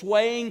was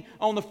swaying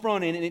on the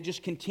front end, and it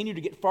just continued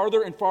to get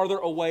farther and farther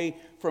away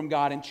from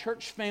God. And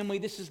church family,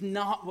 this is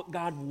not what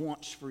God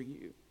wants for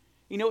you.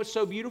 You know what's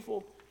so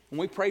beautiful?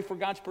 When we pray for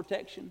God's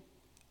protection,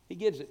 He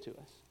gives it to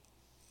us.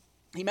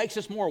 He makes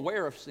us more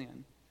aware of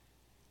sin.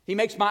 He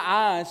makes my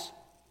eyes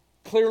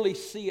clearly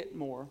see it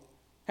more.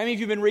 How many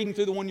of you have been reading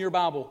through the one-year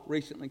Bible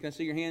recently? Can I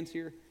see your hands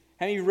here?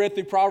 How many of you read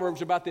through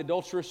Proverbs about the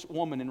adulterous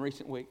woman in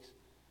recent weeks?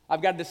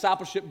 I've got a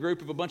discipleship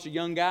group of a bunch of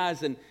young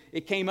guys, and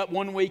it came up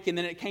one week, and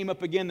then it came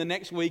up again the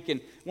next week, and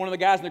one of the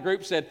guys in the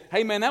group said,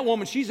 "Hey man, that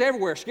woman, she's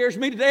everywhere. Scares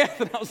me to death."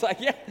 And I was like,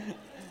 yeah.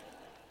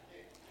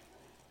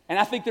 And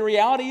I think the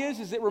reality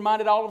is it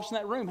reminded all of us in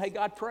that room, hey,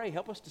 God, pray.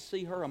 Help us to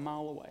see her a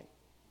mile away.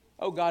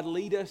 Oh, God,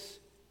 lead us,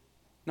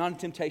 not in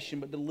temptation,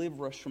 but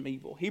deliver us from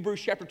evil.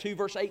 Hebrews chapter 2,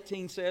 verse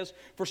 18 says,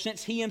 "For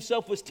since He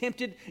Himself was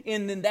tempted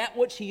in that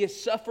which He has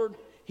suffered,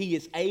 He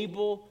is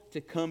able to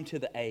come to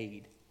the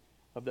aid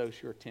of those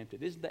who are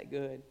tempted." Isn't that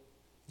good?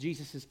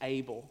 Jesus is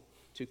able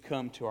to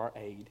come to our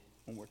aid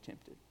when we're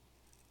tempted.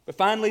 But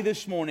finally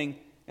this morning,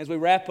 as we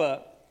wrap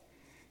up,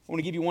 I want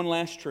to give you one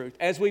last truth.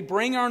 As we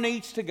bring our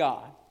needs to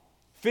God,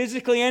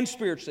 physically and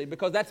spiritually,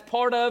 because that's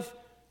part of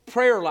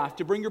prayer life,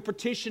 to bring your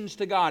petitions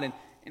to God, and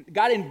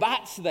God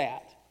invites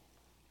that.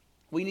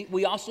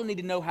 We also need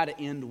to know how to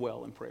end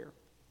well in prayer.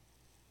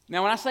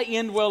 Now, when I say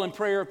end well in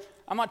prayer,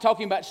 I'm not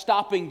talking about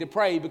stopping to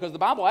pray, because the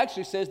Bible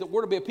actually says that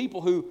we're to be a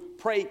people who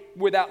pray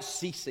without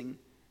ceasing.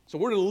 So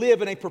we're to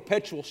live in a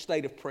perpetual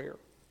state of prayer.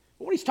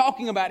 But what He's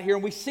talking about here,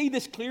 and we see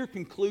this clear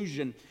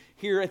conclusion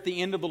here at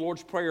the end of the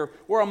Lord's Prayer,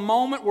 where a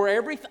moment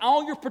where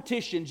all your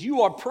petitions,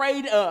 you are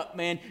prayed up,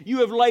 man.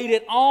 You have laid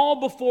it all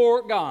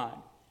before God.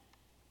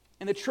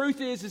 And the truth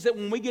is that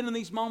when we get in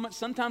these moments,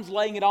 sometimes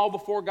laying it all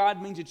before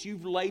God means that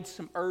you've laid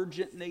some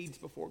urgent needs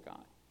before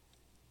God.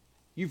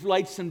 You've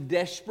laid some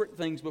desperate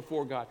things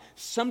before God.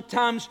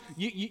 Sometimes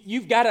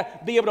you've got to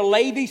be able to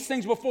lay these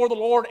things before the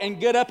Lord and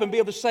get up and be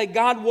able to say,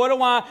 God, what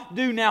do I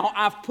do now?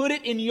 I've put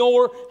it in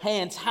your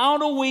hands. How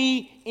do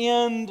we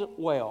end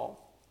well?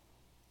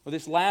 Well,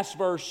 this last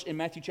verse in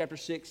Matthew chapter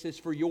 6 says,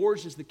 "For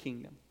yours is the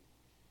kingdom,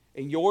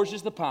 and yours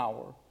is the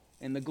power,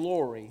 and the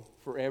glory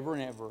forever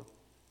and ever.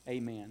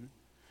 Amen."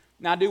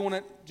 Now, I do want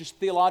to just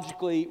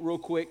theologically, real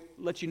quick,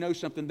 let you know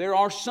something. There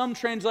are some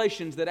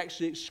translations that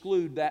actually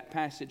exclude that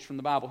passage from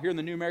the Bible. Here in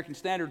the New American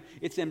Standard,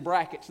 it's in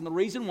brackets. And the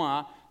reason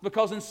why,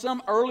 because in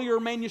some earlier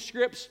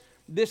manuscripts,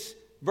 this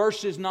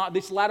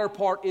latter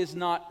part is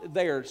not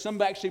there.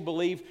 Some actually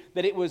believe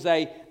that it was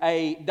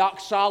a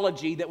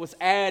doxology that was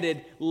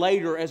added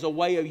later as a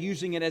way of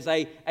using it as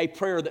a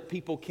prayer that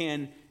people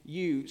can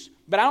use.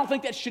 But I don't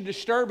think that should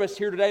disturb us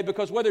here today,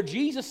 because whether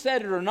Jesus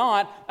said it or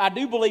not, I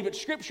do believe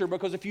it's Scripture,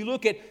 because if you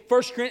look at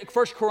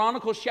 1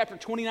 Chronicles chapter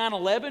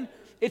 29:11,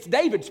 it's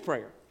David's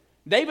prayer.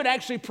 David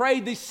actually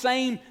prayed these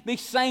same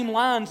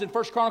lines in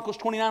 1 Chronicles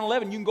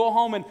 29:11. You can go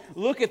home and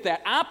look at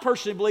that. I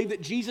personally believe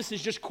that Jesus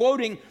is just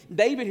quoting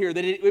David here,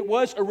 that it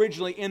was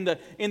originally in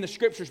the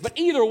Scriptures. But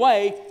either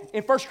way,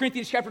 in 1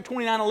 Corinthians chapter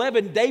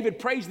 29:11, David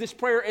prays this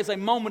prayer as a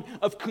moment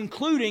of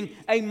concluding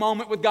a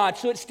moment with God.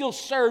 So it still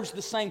serves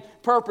the same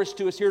purpose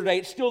to us here today.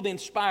 It's still the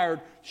inspired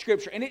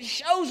Scripture. And it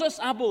shows us,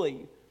 I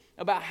believe,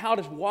 about how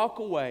to walk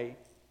away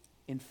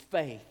in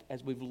faith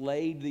as we've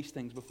laid these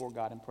things before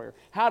God in prayer.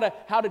 How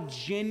to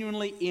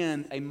genuinely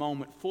end a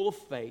moment full of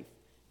faith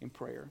in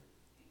prayer.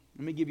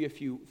 Let me give you a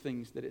few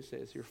things that it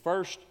says here.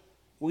 First,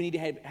 we need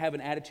to have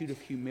an attitude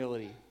of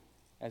humility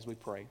as we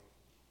pray.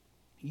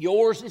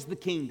 Yours is the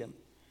kingdom.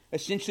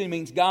 Essentially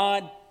means,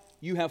 God,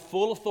 you have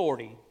full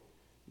authority.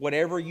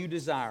 Whatever you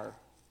desire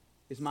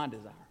is my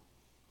desire.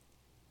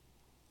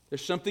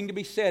 There's something to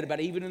be said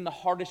about even in the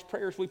hardest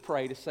prayers we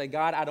pray to say,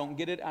 God, I don't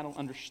get it, I don't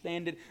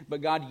understand it,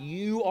 but God,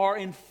 you are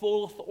in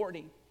full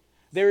authority.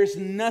 There is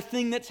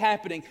nothing that's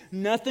happening,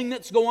 nothing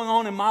that's going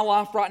on in my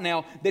life right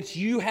now that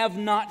you have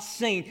not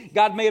seen.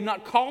 God may have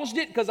not caused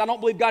it, because I don't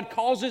believe God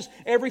causes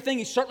everything.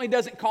 He certainly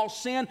doesn't cause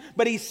sin,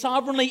 but He's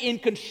sovereignly in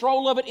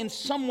control of it in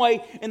some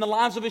way in the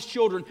lives of His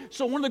children.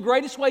 So one of the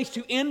greatest ways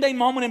to end a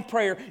moment in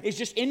prayer is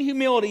just in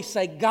humility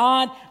say,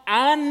 God,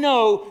 I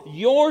know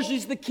yours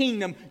is the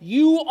kingdom.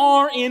 You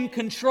are in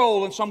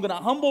control, and so I'm going to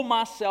humble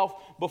myself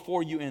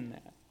before you end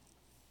that.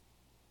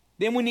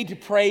 Then we need to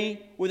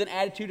pray with an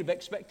attitude of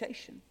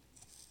expectation.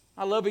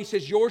 I love it. He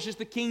says, yours is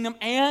the kingdom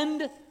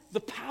and the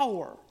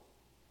power.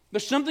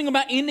 There's something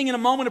about ending in a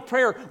moment of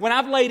prayer when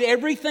I've laid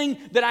everything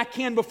that I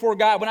can before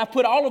God, when I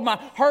put all of my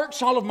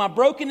hurts, all of my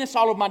brokenness,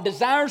 all of my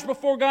desires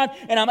before God,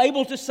 and I'm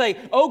able to say,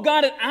 oh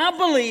God, I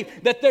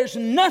believe that there's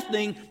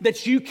nothing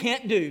that you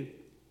can't do.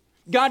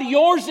 God,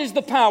 yours is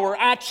the power.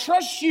 I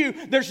trust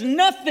you. There's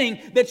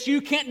nothing that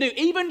you can't do.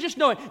 Even just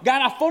knowing,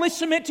 God, I fully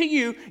submit to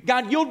you.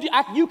 God,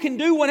 you can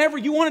do whatever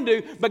you want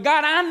to do. But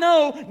God, I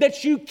know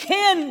that you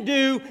can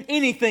do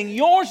anything.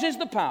 Yours is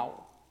the power.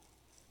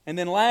 And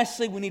then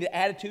lastly, we need an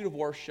attitude of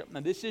worship. Now,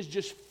 this is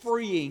just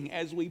freeing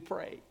as we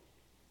pray.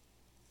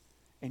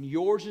 And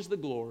yours is the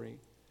glory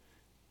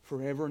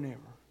forever and ever.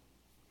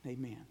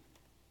 Amen.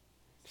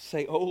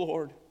 Say, oh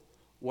Lord,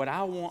 what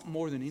I want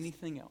more than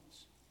anything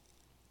else,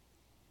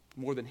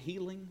 more than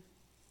healing,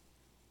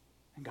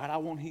 and God, I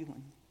want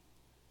healing.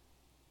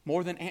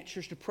 More than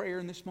answers to prayer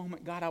in this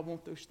moment, God, I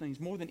want those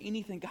things. More than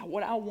anything, God,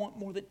 what I want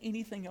more than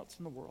anything else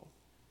in the world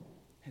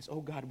is,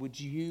 oh God, would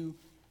you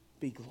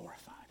be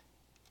glorified?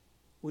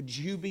 Would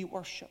you be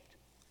worshiped?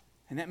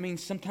 And that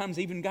means sometimes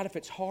even, God, if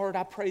it's hard,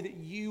 I pray that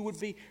you would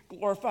be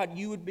glorified,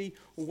 you would be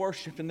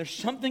worshiped. And there's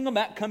something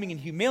about coming in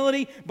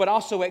humility, but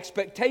also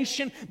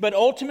expectation, but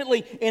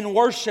ultimately in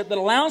worship that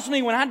allows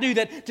me, when I do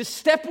that, to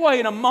step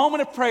away in a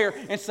moment of prayer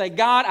and say,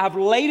 God, I've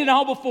laid it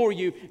all before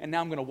you, and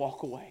now I'm going to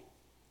walk away.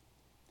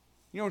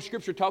 You know, when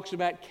Scripture talks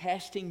about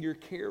casting your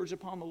cares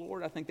upon the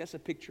Lord, I think that's a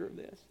picture of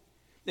this.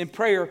 In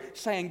prayer,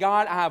 saying,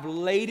 God, I've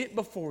laid it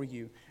before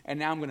you, and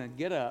now I'm going to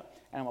get up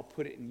and I'm going to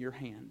put it in your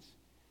hands.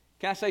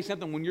 Can I say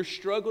something? When you're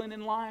struggling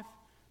in life,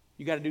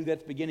 you got to do that at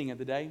the beginning of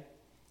the day.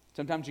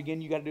 Sometimes,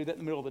 again, you got to do that in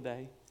the middle of the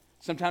day.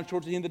 Sometimes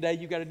towards the end of the day,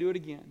 you got to do it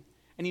again.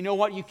 And you know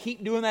what? You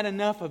keep doing that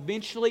enough,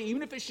 eventually,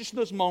 even if it's just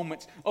those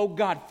moments, oh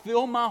God,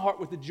 fill my heart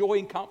with the joy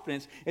and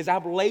confidence as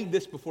I've laid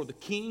this before the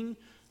King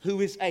who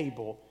is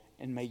able,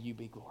 and may you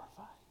be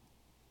glorified.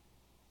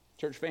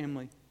 Church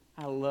family,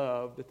 I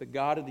love that the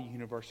God of the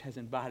universe has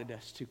invited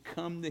us to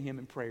come to Him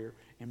in prayer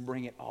and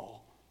bring it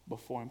all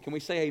before Him. Can we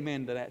say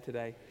amen to that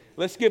today?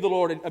 Let's give the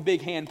Lord a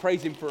big hand.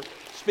 Praise Him for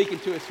speaking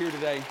to us here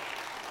today.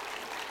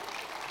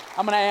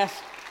 I'm going to ask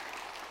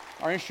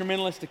our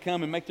instrumentalists to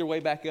come and make their way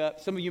back up.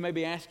 Some of you may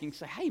be asking,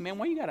 say, hey man,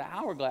 why you got an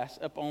hourglass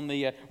up on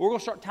the... We're going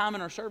to start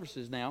timing our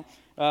services now.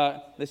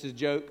 This is a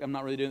joke. I'm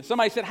not really doing it.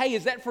 Somebody said, hey,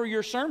 is that for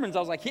your sermons? I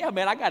was like, yeah,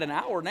 man, I got an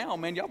hour now,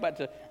 man. Y'all about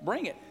to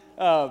bring it.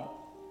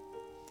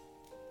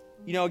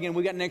 You know, again,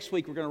 we got next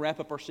week, we're going to wrap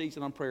up our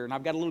season on prayer. And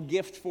I've got a little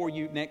gift for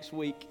you next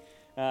week.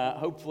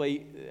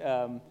 Hopefully,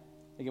 again,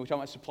 we're talking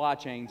about supply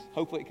chains.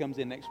 Hopefully it comes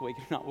in next week.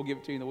 If not, we'll give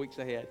it to you in the weeks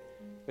ahead.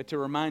 But to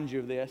remind you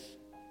of this,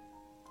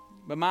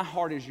 but my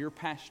heart as your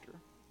pastor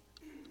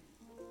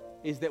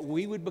is that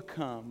we would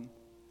become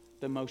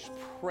the most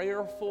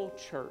prayerful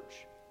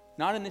church.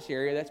 Not in this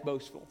area, that's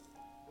boastful.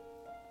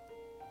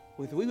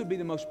 We would be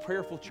the most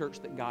prayerful church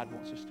that God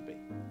wants us to be.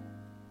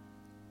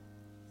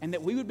 And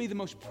that we would be the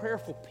most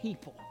prayerful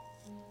people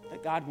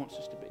that God wants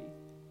us to be.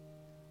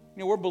 You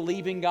know, we're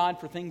believing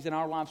God for things in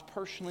our lives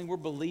personally. We're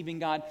believing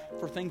God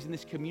for things in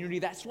this community.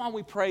 That's why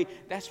we pray.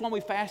 That's why we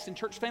fast. And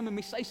church family, let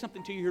me say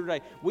something to you here today.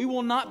 We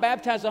will not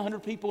baptize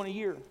 100 people in a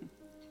year.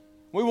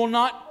 We will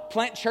not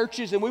plant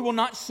churches, and we will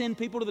not send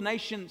people to the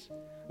nations.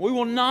 We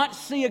will not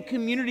see a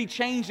community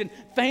changed and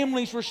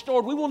families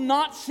restored. We will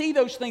not see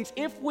those things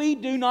if we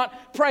do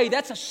not pray.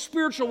 That's a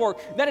spiritual work.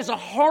 That is a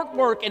heart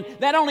work, and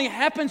that only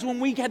happens when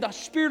we have the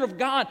Spirit of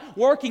God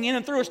working in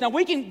and through us. Now,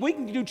 we can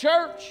do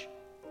church.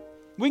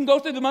 We can go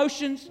through the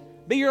motions,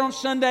 be here on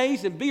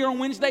Sundays and be here on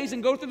Wednesdays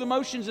and go through the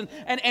motions.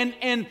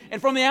 And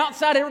from the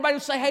outside, everybody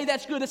would say, hey,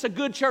 that's good. That's a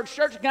good church.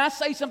 Church, can I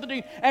say something to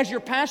you? As your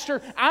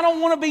pastor, I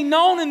don't want to be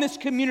known in this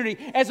community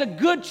as a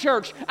good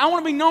church. I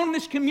want to be known in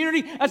this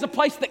community as a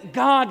place that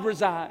God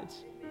resides.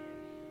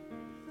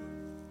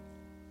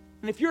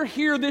 And if you're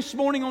here this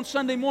morning on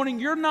Sunday morning,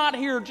 you're not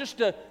here just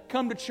to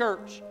come to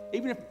church.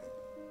 Even if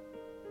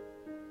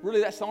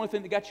really that's the only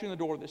thing that got you in the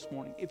door this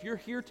morning. If you're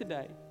here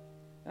today,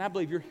 and I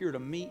believe you're here to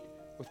meet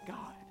with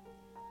God.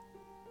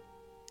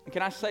 And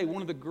can I say,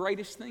 one of the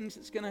greatest things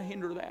that's going to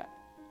hinder that,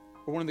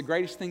 or one of the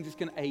greatest things that's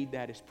going to aid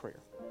that, is prayer.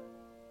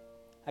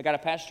 I got a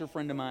pastor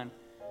friend of mine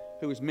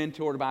who was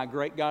mentored by a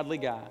great godly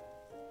guy.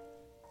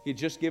 He had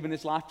just given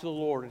his life to the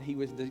Lord, and he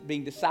was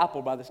being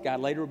discipled by this guy,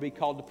 later would be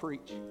called to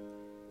preach.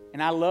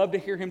 And I love to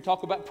hear him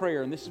talk about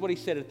prayer. And this is what he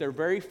said at their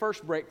very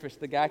first breakfast.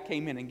 The guy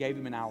came in and gave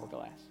him an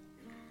hourglass.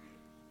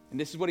 And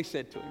this is what he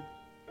said to him.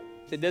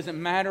 He said, it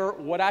doesn't matter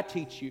what I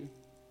teach you.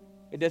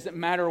 It doesn't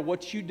matter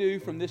what you do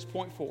from this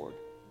point forward.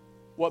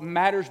 What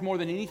matters more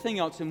than anything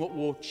else, and what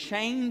will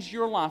change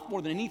your life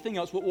more than anything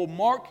else, what will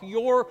mark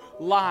your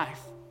life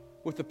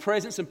with the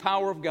presence and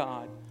power of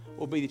God,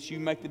 will be that you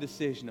make the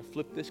decision to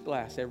flip this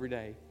glass every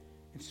day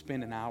and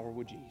spend an hour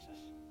with Jesus.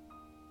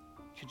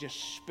 To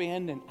just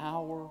spend an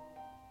hour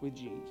with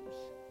Jesus.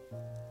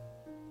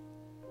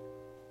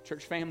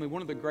 Church family,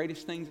 one of the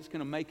greatest things that's going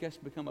to make us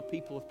become a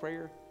people of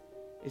prayer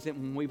is that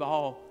when we've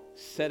all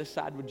set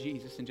aside with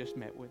Jesus and just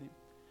met with Him.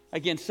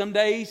 Again, some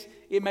days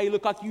it may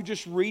look like you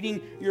just reading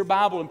your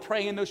Bible and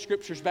praying those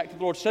scriptures back to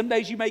the Lord. Some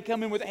days you may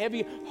come in with a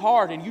heavy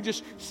heart and you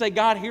just say,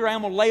 God, here I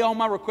am, going to lay all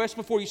my requests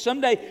before you.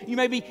 Someday you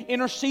may be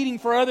interceding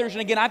for others.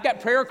 And again, I've got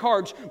prayer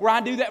cards where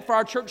I do that for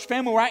our church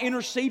family, where I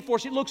intercede for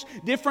us. It looks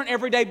different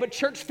every day. But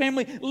church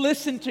family,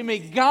 listen to me.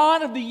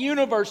 God of the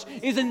universe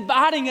is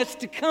inviting us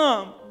to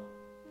come.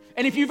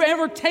 And if you've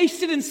ever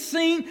tasted and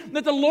seen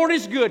that the Lord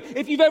is good,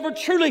 if you've ever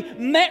truly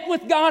met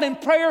with God in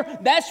prayer,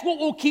 that's what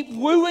will keep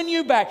wooing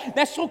you back.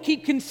 That's what will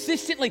keep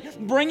consistently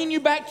bringing you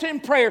back to in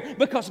prayer,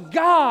 because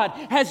God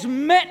has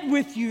met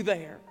with you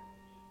there.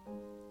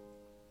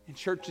 And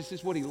church, this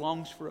is what He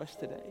longs for us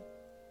today.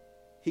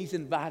 He's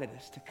invited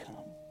us to come.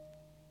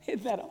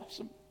 Isn't that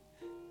awesome?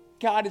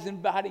 God is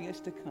inviting us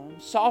to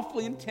come.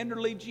 Softly and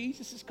tenderly,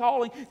 Jesus is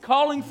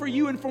calling for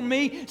you and for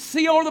me.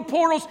 See all the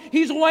portals.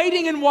 He's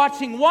waiting and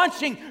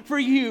watching for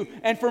you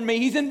and for me.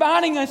 He's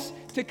inviting us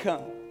to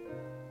come.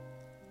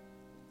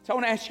 So I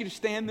want to ask you to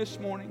stand this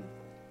morning.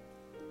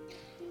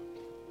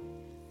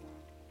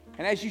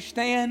 And as you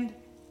stand,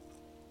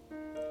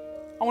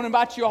 I want to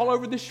invite you all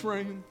over this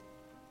room.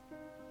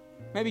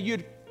 Maybe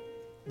you'd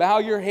bow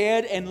your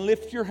head and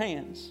lift your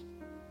hands.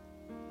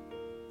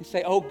 And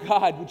say, oh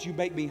God, would you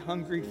make me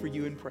hungry for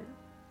you in prayer?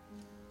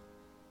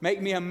 Make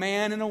me a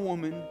man and a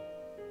woman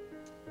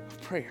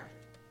of prayer.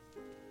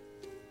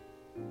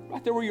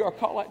 Right there where you are,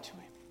 call out to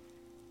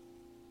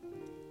Him.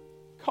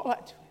 Call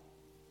out to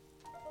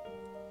Him.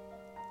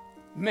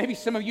 Maybe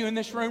some of you in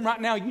this room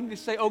right now, you need to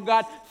say, oh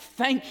God,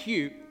 thank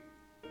you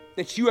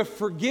that you have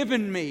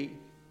forgiven me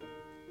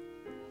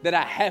that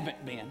I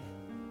haven't been.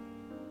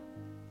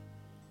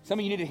 Some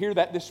of you need to hear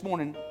that this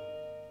morning.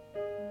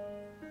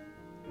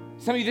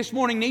 Some of you this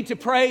morning need to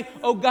pray,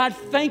 oh God,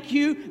 thank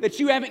you that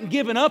you haven't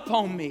given up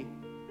on me.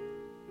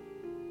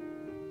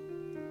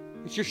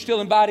 That you're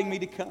still inviting me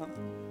to come.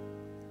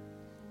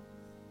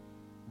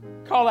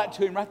 Call out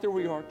to Him right there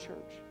where you are, church.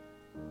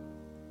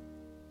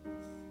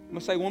 I'm going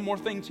to say one more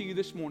thing to you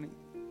this morning.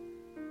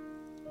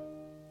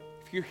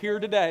 If you're here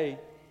today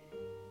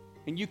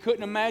and you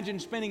couldn't imagine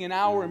spending an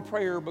hour in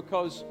prayer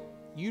because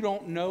you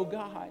don't know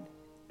God.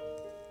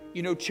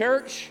 You know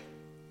church,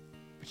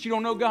 but you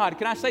don't know God.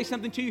 Can I say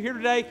something to you here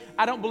today?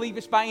 I don't believe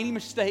it's by any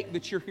mistake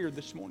that you're here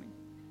this morning.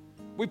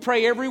 We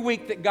pray every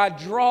week that God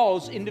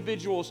draws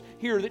individuals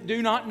here that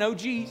do not know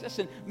Jesus.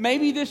 And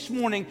maybe this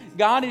morning,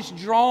 God is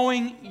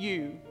drawing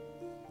you.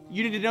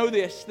 You need to know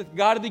this, that the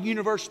God of the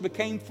universe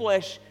became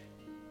flesh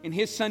in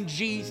His Son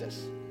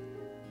Jesus.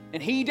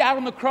 And He died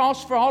on the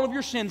cross for all of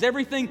your sins.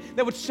 Everything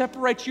that would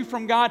separate you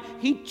from God,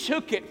 He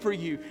took it for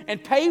you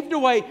and paved a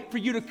way for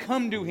you to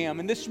come to Him.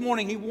 And this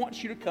morning, He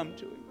wants you to come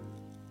to Him.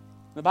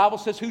 The Bible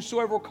says,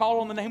 whosoever will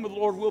call on the name of the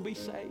Lord will be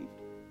saved.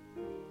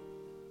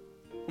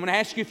 I'm going to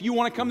ask you, if you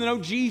want to come to know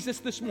Jesus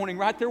this morning,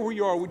 right there where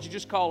you are, would you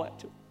just call out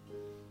to Him?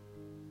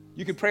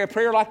 You can pray a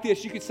prayer like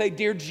this. You could say,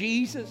 Dear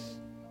Jesus,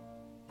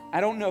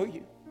 I don't know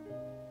you.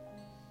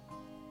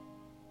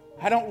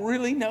 I don't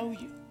really know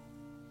you.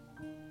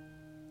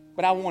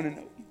 But I want to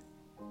know you.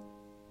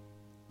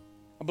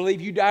 I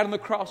believe you died on the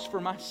cross for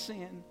my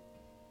sin.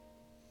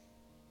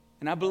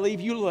 And I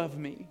believe you love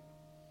me.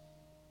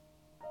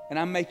 And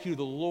I make you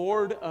the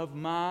Lord of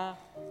my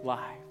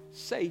life.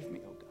 Save me,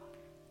 oh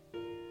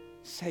God.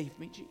 Save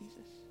me,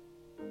 Jesus.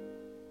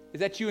 Is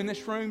that you in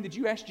this room? Did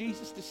you ask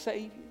Jesus to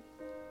save you?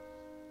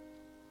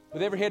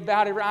 With every head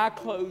bowed, every eye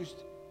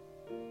closed,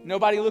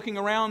 nobody looking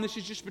around. This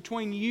is just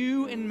between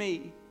you and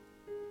me.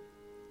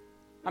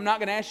 I'm not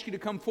going to ask you to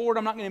come forward.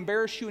 I'm not going to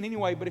embarrass you in any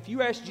way. But if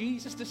you ask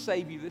Jesus to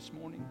save you this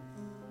morning,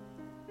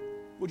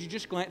 would you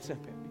just glance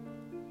up at me?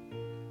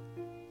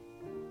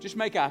 Just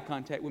make eye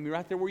contact with me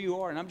right there where you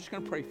are, and I'm just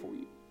going to pray for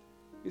you.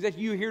 Is that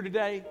you here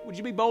today? Would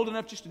you be bold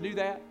enough just to do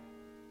that?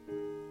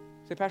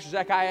 Say, Pastor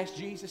Zach, I asked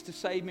Jesus to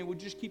save me.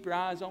 Would you just keep your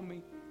eyes on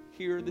me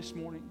here this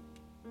morning?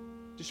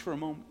 Just for a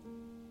moment.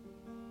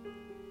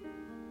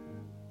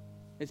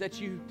 Is that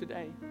you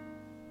today?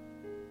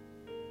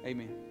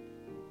 Amen.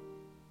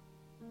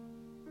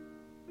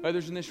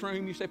 Others in this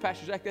room, you say,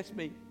 Pastor Zach, that's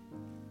me.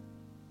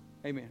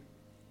 Amen.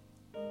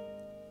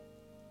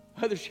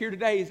 Others here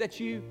today, is that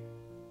you?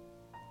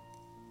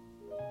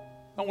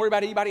 Don't worry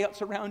about anybody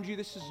else around you.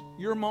 This is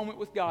your moment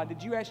with God.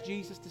 Did you ask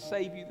Jesus to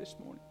save you this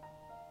morning?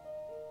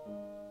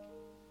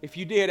 If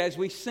you did, as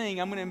we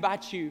sing, I'm going to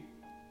invite you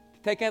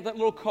to take out that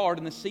little card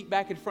in the seat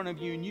back in front of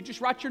you, and you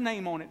just write your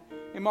name on it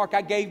and mark,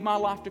 I gave my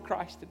life to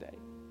Christ today.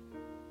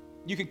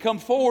 You can come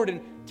forward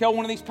and tell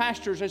one of these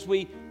pastors as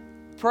we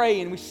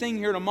pray and we sing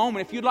here in a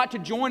moment. If you'd like to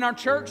join our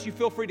church, you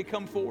feel free to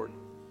come forward.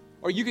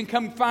 Or you can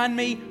come find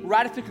me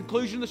right at the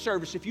conclusion of the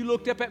service. If you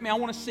looked up at me, I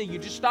want to see you.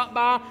 Just stop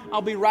by.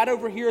 I'll be right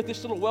over here at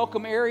this little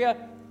welcome area.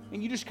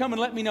 And you just come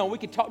and let me know. We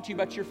can talk to you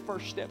about your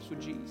first steps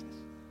with Jesus.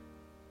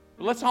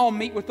 But let's all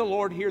meet with the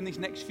Lord here in these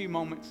next few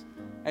moments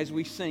as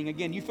we sing.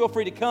 Again, you feel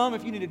free to come.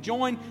 If you need to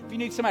join, if you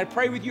need somebody to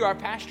pray with you, our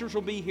pastors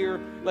will be here.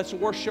 Let's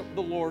worship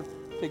the Lord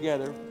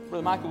together.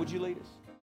 Brother Michael, would you lead us?